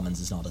of the commons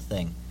is not a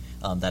thing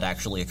that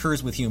actually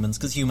occurs with humans,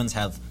 because humans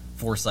have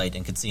foresight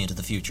and can see into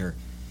the future,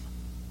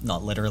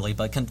 not literally,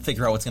 but can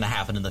figure out what's going to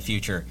happen in the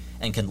future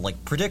and can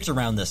like predict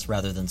around this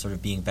rather than sort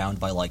of being bound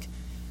by like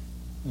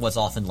what's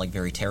often like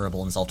very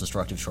terrible and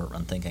self-destructive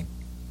short-run thinking.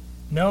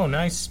 No,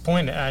 nice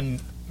point.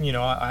 And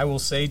I will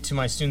say to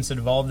my students that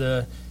of all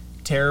the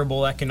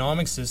terrible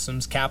economic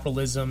systems,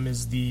 capitalism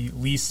is the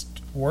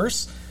least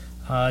worse.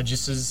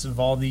 Just as of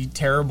all the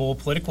terrible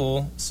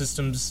political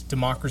systems,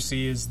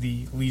 democracy is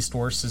the least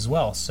worse as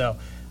well. So,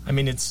 I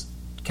mean,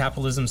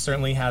 capitalism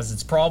certainly has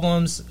its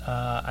problems.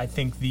 I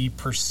think the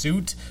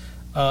pursuit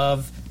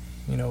of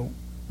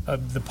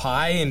the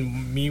pie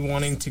and me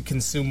wanting to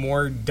consume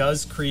more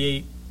does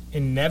create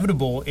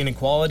inevitable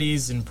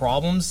inequalities and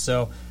problems.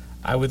 So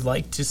I would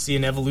like to see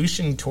an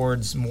evolution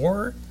towards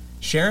more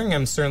sharing.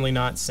 I'm certainly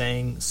not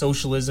saying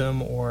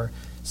socialism or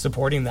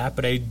supporting that,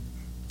 but I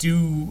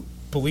do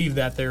believe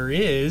that there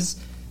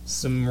is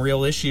some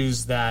real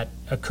issues that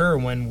occur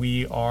when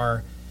we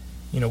are,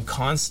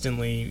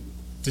 constantly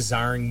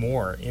desiring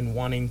more and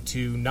wanting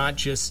to not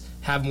just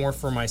have more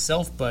for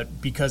myself,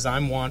 but because I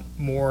want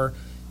more,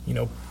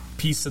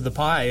 piece of the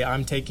pie,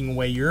 I'm taking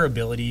away your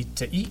ability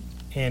to eat.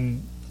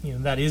 And,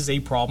 that is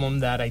a problem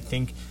that I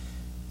think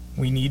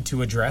we need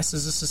to address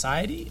as a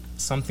society,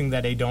 something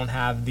that I don't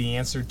have the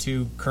answer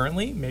to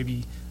currently.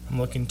 Maybe I'm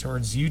looking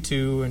towards you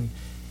two and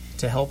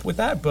to help with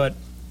that, but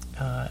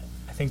I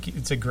think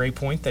it's a great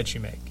point that you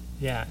make.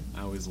 Yeah.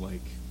 I always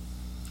like,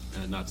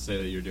 and not to say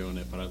that you're doing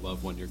it, but I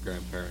love when your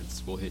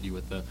grandparents will hit you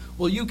with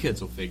well, you kids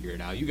will figure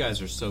it out. You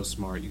guys are so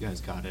smart. You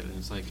guys got it. And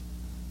it's like,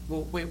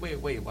 well, wait.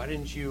 Why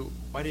didn't you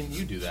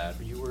do that?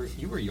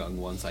 You were young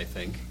once, I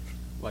think.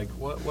 Like,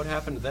 what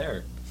happened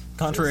there?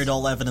 Contrary to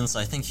all evidence,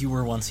 I think you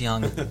were once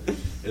young.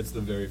 It's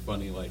the very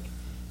funny, like,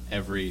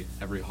 every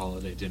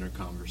holiday dinner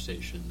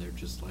conversation, they're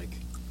just, like,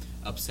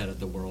 upset at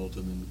the world,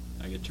 and then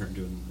I get turned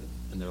to them,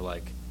 and they're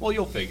like, well,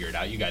 you'll figure it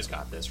out. You guys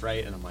got this,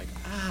 right? And I'm like,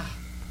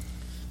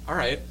 all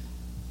right.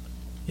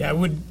 Yeah, I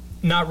would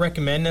not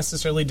recommend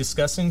necessarily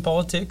discussing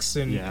politics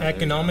and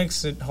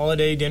economics at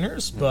holiday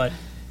dinners, but,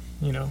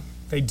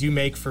 they do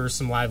make for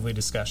some lively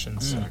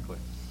discussions. Exactly.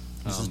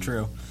 This is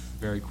true.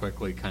 Very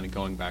quickly, kind of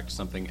going back to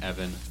something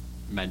Evan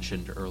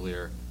mentioned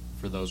earlier,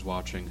 for those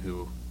watching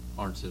who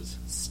aren't as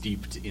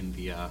steeped in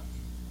the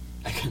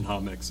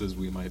economics as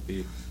we might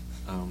be,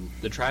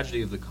 the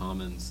tragedy of the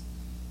commons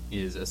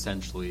is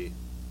essentially,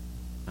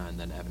 and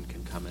then Evan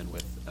can come in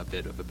with a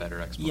bit of a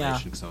better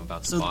explanation because I'm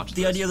about to botch this.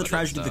 So the idea of the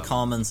tragedy of the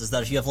commons is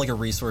that if you have like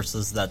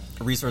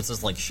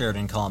resources like shared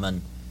in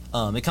common,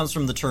 it comes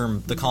from the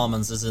term the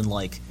commons as in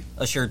like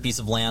a shared piece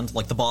of land,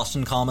 like the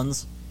Boston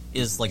Commons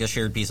is like a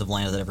shared piece of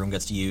land that everyone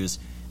gets to use.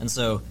 And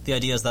so the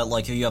idea is that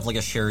like if you have like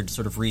a shared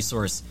sort of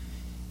resource,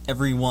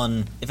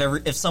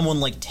 if someone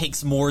like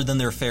takes more than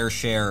their fair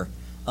share,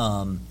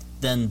 then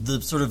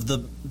the sort of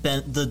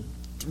the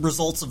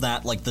results of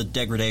that, like the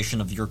degradation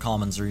of your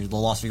commons or the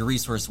loss of your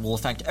resource, will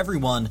affect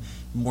everyone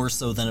more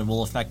so than it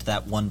will affect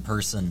that one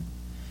person.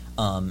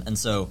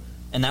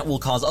 And that will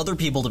cause other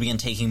people to begin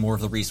taking more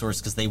of the resource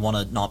because they want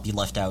to not be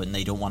left out and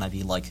they don't want to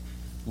be like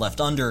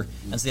left under.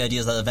 And so the idea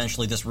is that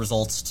eventually this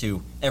results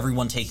to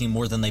everyone taking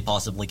more than they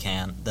possibly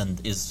can, then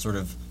is sort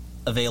of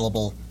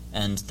available,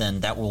 and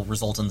then that will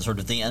result in sort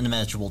of the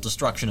unimaginable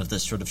destruction of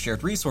this sort of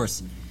shared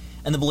resource.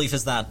 And the belief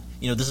is that,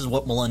 this is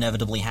what will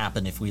inevitably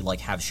happen if we like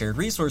have shared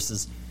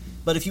resources.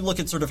 But if you look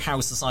at sort of how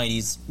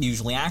societies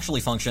usually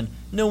actually function,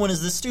 no one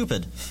is this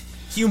stupid.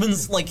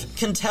 Humans like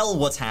can tell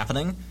what's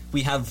happening.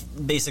 We have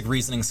basic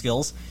reasoning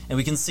skills, and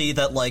we can see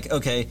that like,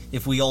 okay,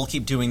 if we all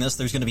keep doing this,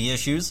 there's going to be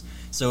issues.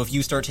 So if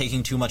you start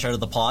taking too much out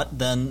of the pot,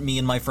 then me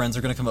and my friends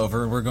are going to come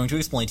over and we're going to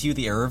explain to you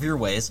the error of your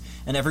ways,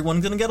 and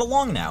everyone's going to get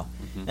along now.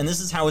 Mm-hmm. And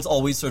this is how it's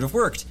always sort of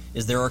worked,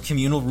 is there are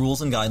communal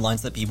rules and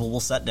guidelines that people will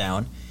set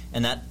down,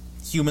 and that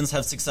humans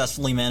have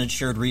successfully managed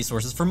shared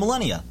resources for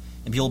millennia,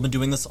 and people have been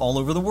doing this all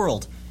over the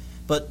world.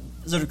 But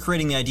sort of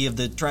creating the idea of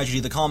the tragedy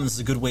of the commons is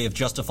a good way of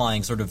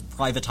justifying sort of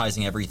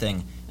privatizing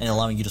everything and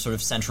allowing you to sort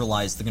of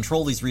centralize the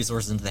control of these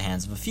resources into the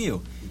hands of a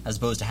few, as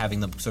opposed to having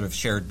them sort of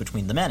shared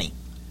between the many.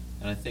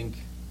 And I think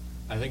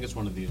it's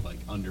one of the like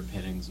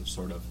underpinnings of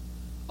sort of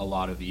a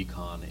lot of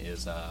econ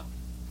is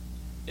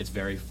it's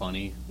very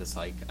funny, this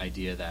like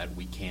idea that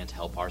we can't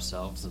help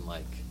ourselves, and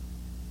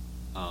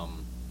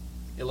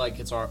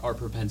it's our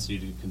propensity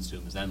to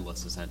consume is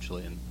endless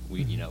essentially, and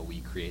we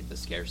we create the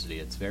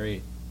scarcity.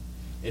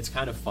 It's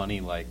kind of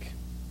funny, like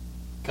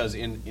because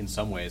in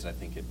some ways I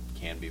think it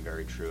can be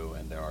very true,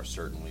 and there are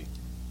certainly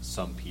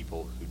some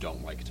people who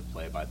don't like to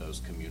play by those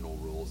communal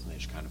rules, and they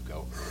just kind of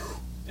go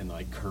and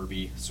like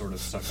Kirby sort of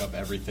suck up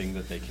everything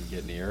that they can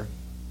get near.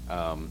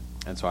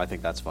 And so I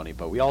think that's funny.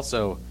 But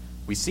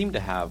we seem to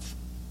have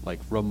like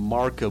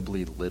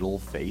remarkably little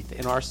faith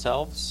in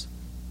ourselves.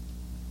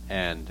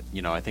 And,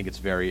 I think it's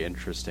very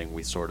interesting.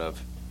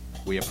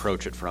 We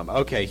approach it from,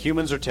 okay,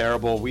 humans are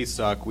terrible, we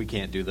suck, we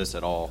can't do this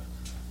at all.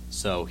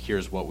 So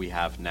here's what we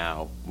have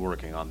now,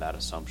 working on that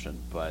assumption.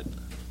 But,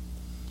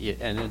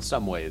 and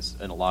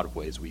in a lot of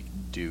ways, we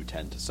do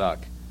tend to suck.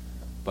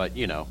 But,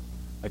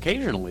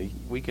 occasionally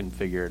we can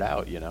figure it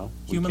out,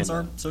 Humans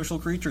are social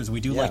creatures.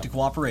 We do like to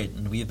cooperate,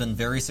 and we have been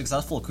very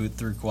successful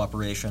through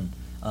cooperation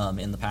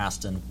in the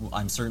past, and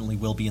I'm certainly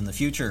will be in the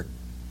future,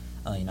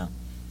 Well,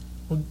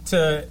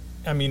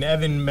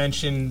 Evan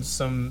mentioned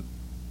some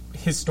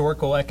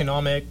historical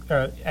economic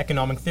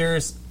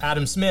theorist,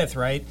 Adam Smith,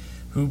 right,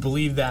 who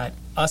believed that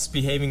us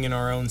behaving in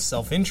our own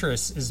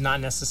self-interest is not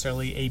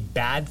necessarily a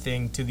bad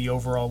thing to the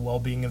overall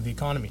well-being of the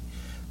economy,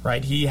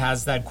 right? He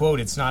has that quote,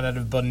 it's not out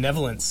of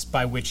benevolence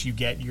by which you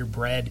get your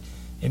bread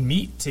and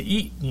meat to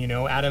eat.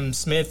 Adam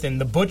Smith and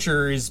the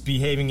butcher is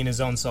behaving in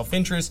his own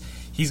self-interest.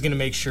 He's going to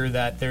make sure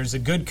that there's a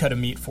good cut of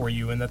meat for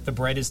you and that the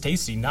bread is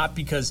tasty, not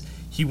because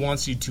he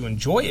wants you to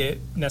enjoy it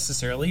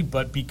necessarily,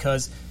 but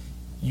because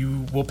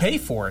you will pay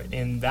for it.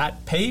 And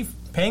that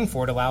paying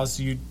for it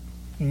allows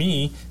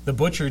me, the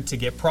butcher, to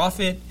get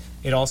profit.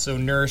 It also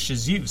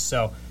nourishes you.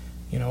 So,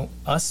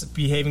 us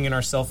behaving in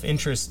our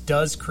self-interest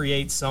does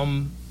create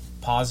some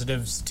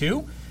positives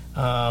too.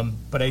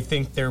 But I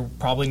think there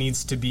probably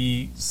needs to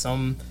be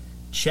some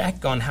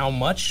check on how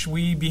much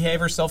we behave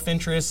our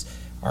self-interest.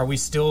 Are we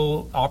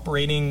still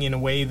operating in a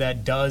way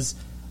that does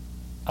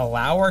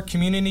allow our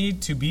community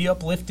to be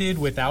uplifted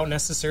without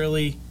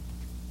necessarily,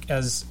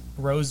 as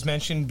Rose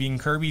mentioned, being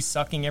Kirby,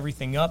 sucking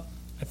everything up?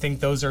 I think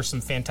those are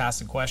some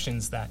fantastic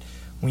questions that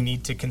we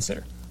need to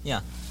consider.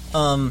 Yeah.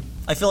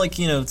 I feel like,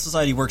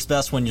 society works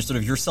best when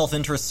your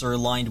self-interests are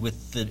aligned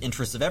with the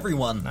interests of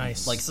everyone.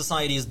 Nice. Like,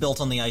 society is built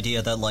on the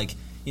idea that,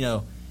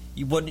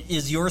 what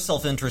is your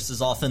self-interest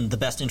is often the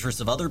best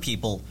interest of other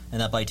people,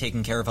 and that by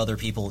taking care of other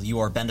people, you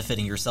are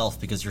benefiting yourself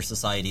because your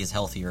society is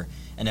healthier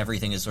and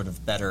everything is sort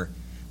of better.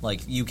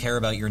 Like, you care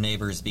about your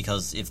neighbors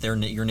because if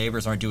your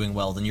neighbors aren't doing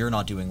well, then you're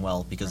not doing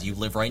well because you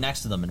live right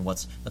next to them, and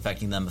what's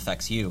affecting them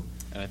affects you.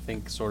 And I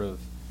think sort of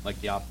like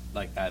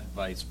like that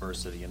vice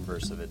versa, the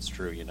inverse of it's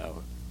true.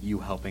 You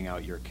helping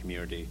out your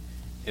community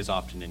is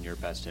often in your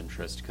best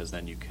interest, because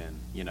then you can,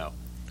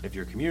 if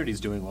your community's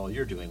doing well,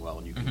 you're doing well,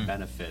 and you can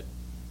benefit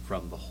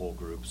from the whole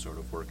group sort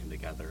of working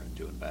together and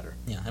doing better.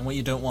 Yeah, and what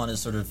you don't want is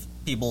sort of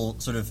people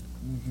sort of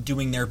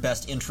doing their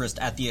best interest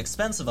at the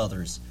expense of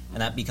others,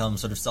 and that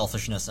becomes sort of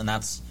selfishness, and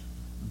that's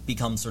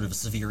becomes sort of a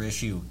severe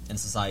issue in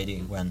society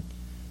when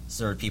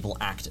sort of people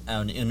act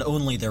in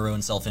only their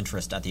own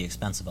self-interest at the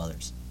expense of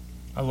others.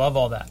 I love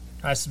all that.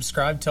 I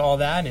subscribe to all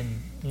that,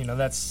 and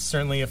that's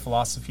certainly a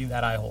philosophy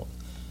that I hold.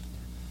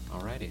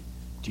 Alrighty.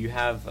 Do you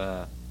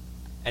have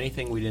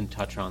anything we didn't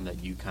touch on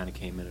that you kind of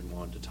came in and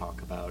wanted to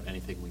talk about?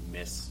 Anything we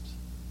missed?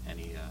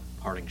 Any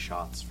parting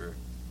shots for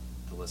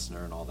the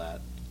listener and all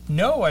that?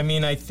 No,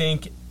 I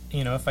think,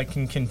 if I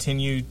can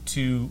continue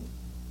to...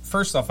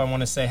 First off, I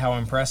want to say how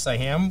impressed I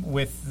am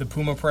with the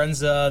Puma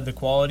Prensa, the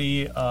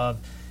quality of,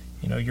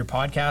 your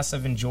podcasts.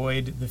 I've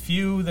enjoyed the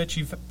few that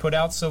you've put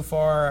out so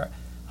far.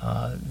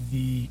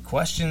 The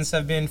questions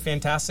have been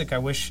fantastic. I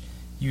wish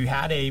you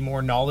had a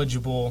more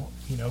knowledgeable,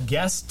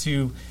 guest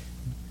to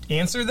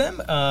answer them.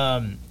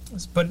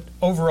 But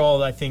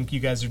overall, I think you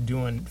guys are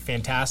doing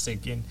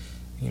fantastic. And,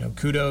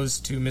 kudos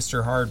to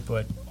Mr. Hart,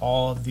 but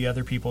all of the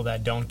other people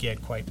that don't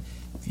get quite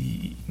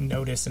the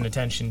notice and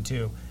attention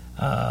too.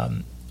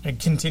 And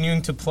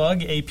continuing to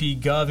plug AP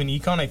Gov and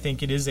Econ, I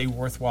think it is a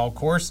worthwhile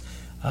course.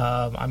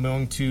 I'm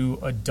going to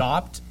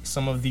adopt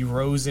some of the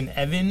Rose and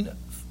Evan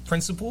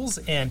principles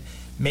and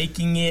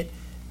making it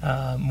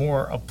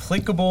more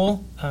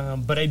applicable,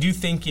 but I do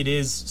think it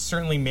is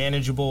certainly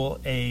manageable,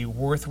 a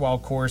worthwhile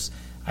course.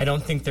 I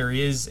don't think there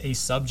is a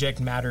subject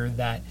matter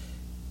that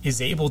is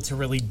able to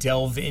really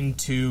delve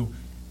into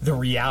the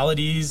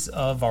realities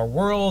of our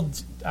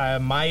world.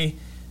 My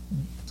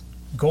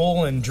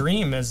goal and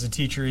dream as a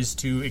teacher is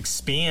to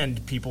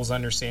expand people's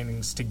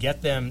understandings, to get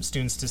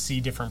students to see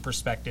different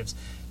perspectives,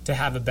 to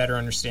have a better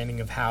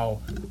understanding of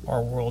how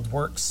our world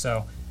works.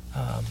 So,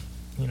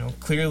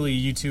 clearly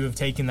you two have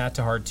taken that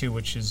to heart too,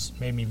 which has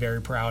made me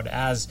very proud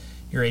as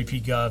your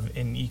AP Gov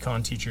and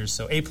Econ teachers.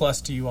 So A+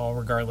 to you all,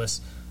 regardless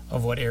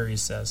of what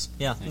Aries says.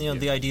 Yeah,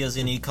 the ideas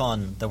in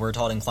Econ that we're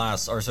taught in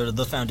class are sort of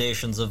the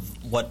foundations of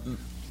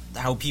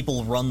how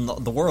people run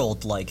the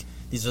world. Like,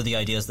 these are the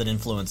ideas that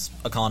influence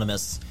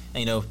economists.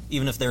 And,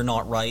 even if they're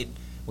not right,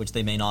 which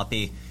they may not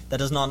be,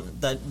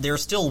 that they're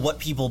still what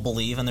people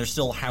believe, and they're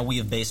still how we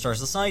have based our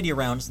society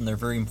around, and they're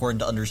very important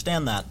to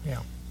understand that. Yeah.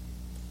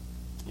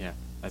 Yeah.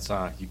 I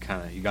saw you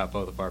got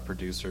both of our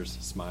producers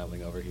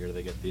smiling over here.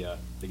 They get the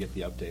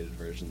updated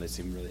version. They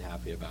seem really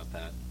happy about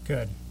that.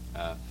 Good.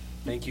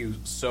 Thank you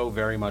so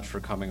very much for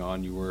coming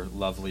on. You were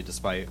lovely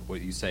despite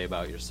what you say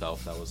about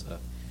yourself. That was an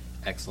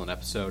excellent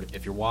episode.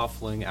 If you're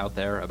waffling out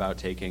there about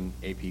taking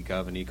AP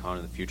Gov and Econ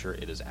in the future,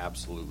 it is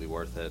absolutely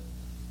worth it.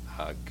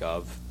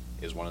 Gov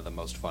is one of the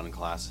most fun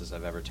classes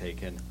I've ever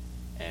taken,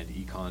 and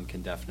Econ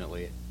can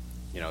definitely,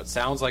 it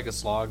sounds like a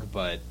slog,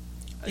 but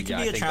it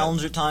can be a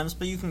challenge at times,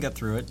 but you can get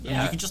through it. Yeah.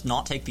 And you can just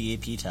not take the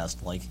AP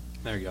test.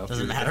 There you go.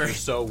 Doesn't matter. If you're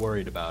so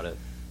worried about it.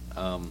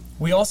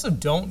 We also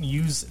don't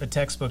use a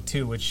textbook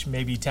too, which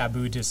may be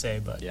taboo to say,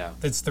 but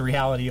it's the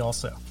reality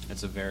also.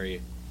 It's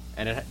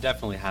and it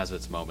definitely has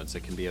its moments.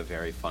 It can be a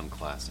very fun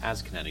class,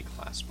 as can any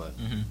class, but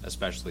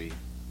especially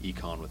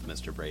Econ with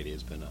Mr. Brady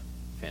has been a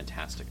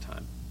fantastic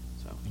time.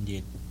 So,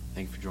 indeed.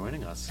 Thank you for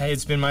joining us. Hey,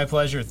 it's been my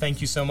pleasure. Thank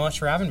you so much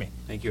for having me.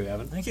 Thank you,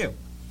 Evan. Thank you.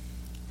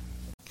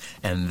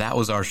 And that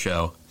was our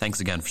show.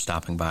 Thanks again for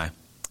stopping by.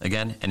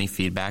 Again, any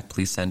feedback,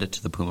 please send it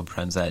to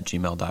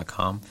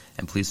thepumaprensa@gmail.com,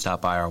 and please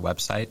stop by our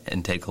website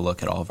and take a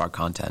look at all of our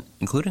content,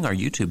 including our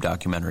YouTube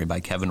documentary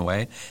by Kevin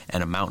Way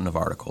and a mountain of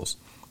articles.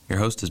 Your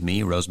host is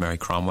me, Rosemary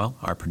Cromwell.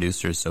 Our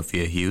producer is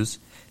Sophia Hughes.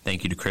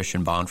 Thank you to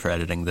Christian Bond for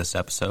editing this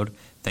episode.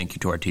 Thank you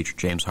to our teacher,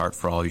 James Hart,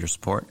 for all your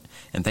support.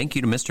 And thank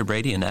you to Mr.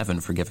 Brady and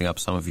Evan for giving up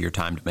some of your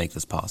time to make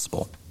this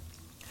possible.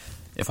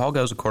 If all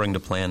goes according to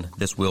plan,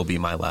 this will be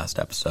my last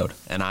episode,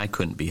 and I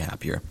couldn't be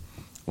happier.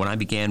 When I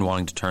began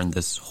wanting to turn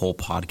this whole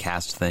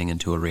podcast thing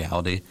into a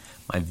reality,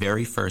 my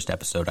very first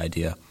episode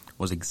idea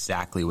was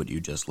exactly what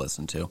you just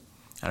listened to,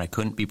 and I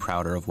couldn't be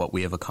prouder of what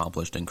we have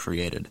accomplished and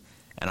created,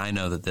 and I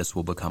know that this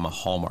will become a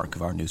hallmark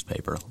of our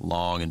newspaper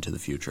long into the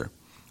future.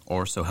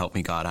 Or, so help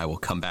me God, I will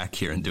come back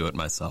here and do it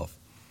myself.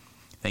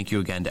 Thank you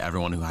again to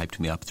everyone who hyped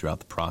me up throughout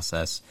the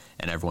process,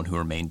 and everyone who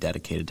remained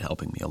dedicated to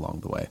helping me along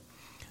the way.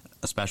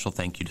 A special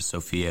thank you to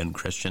Sophia and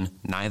Christian,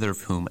 neither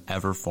of whom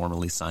ever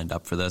formally signed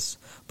up for this,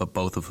 but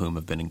both of whom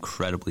have been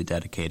incredibly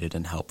dedicated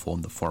and helpful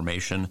in the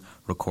formation,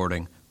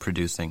 recording,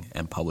 producing,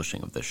 and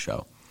publishing of this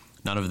show.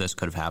 None of this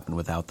could have happened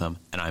without them,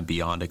 and I'm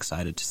beyond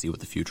excited to see what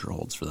the future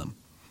holds for them.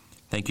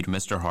 Thank you to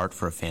Mr. Hart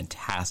for a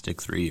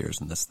fantastic 3 years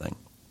in this thing.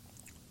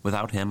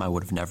 Without him, I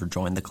would have never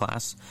joined the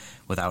class.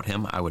 Without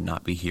him, I would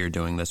not be here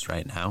doing this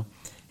right now,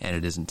 and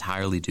it is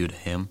entirely due to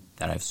him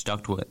that I've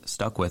stuck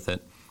with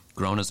it,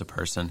 grown as a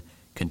person,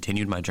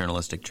 continued my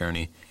journalistic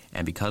journey,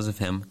 and because of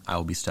him, I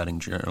will be studying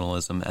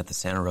journalism at the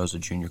Santa Rosa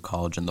Junior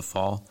College in the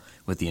fall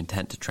with the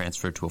intent to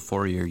transfer to a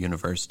 4-year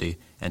university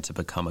and to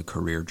become a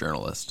career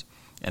journalist.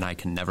 And I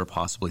can never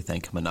possibly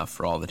thank him enough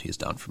for all that he's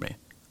done for me.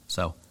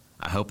 So,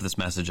 I hope this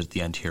message at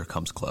the end here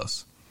comes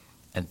close.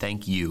 And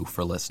thank you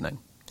for listening.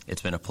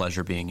 It's been a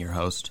pleasure being your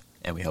host,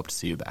 and we hope to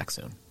see you back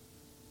soon.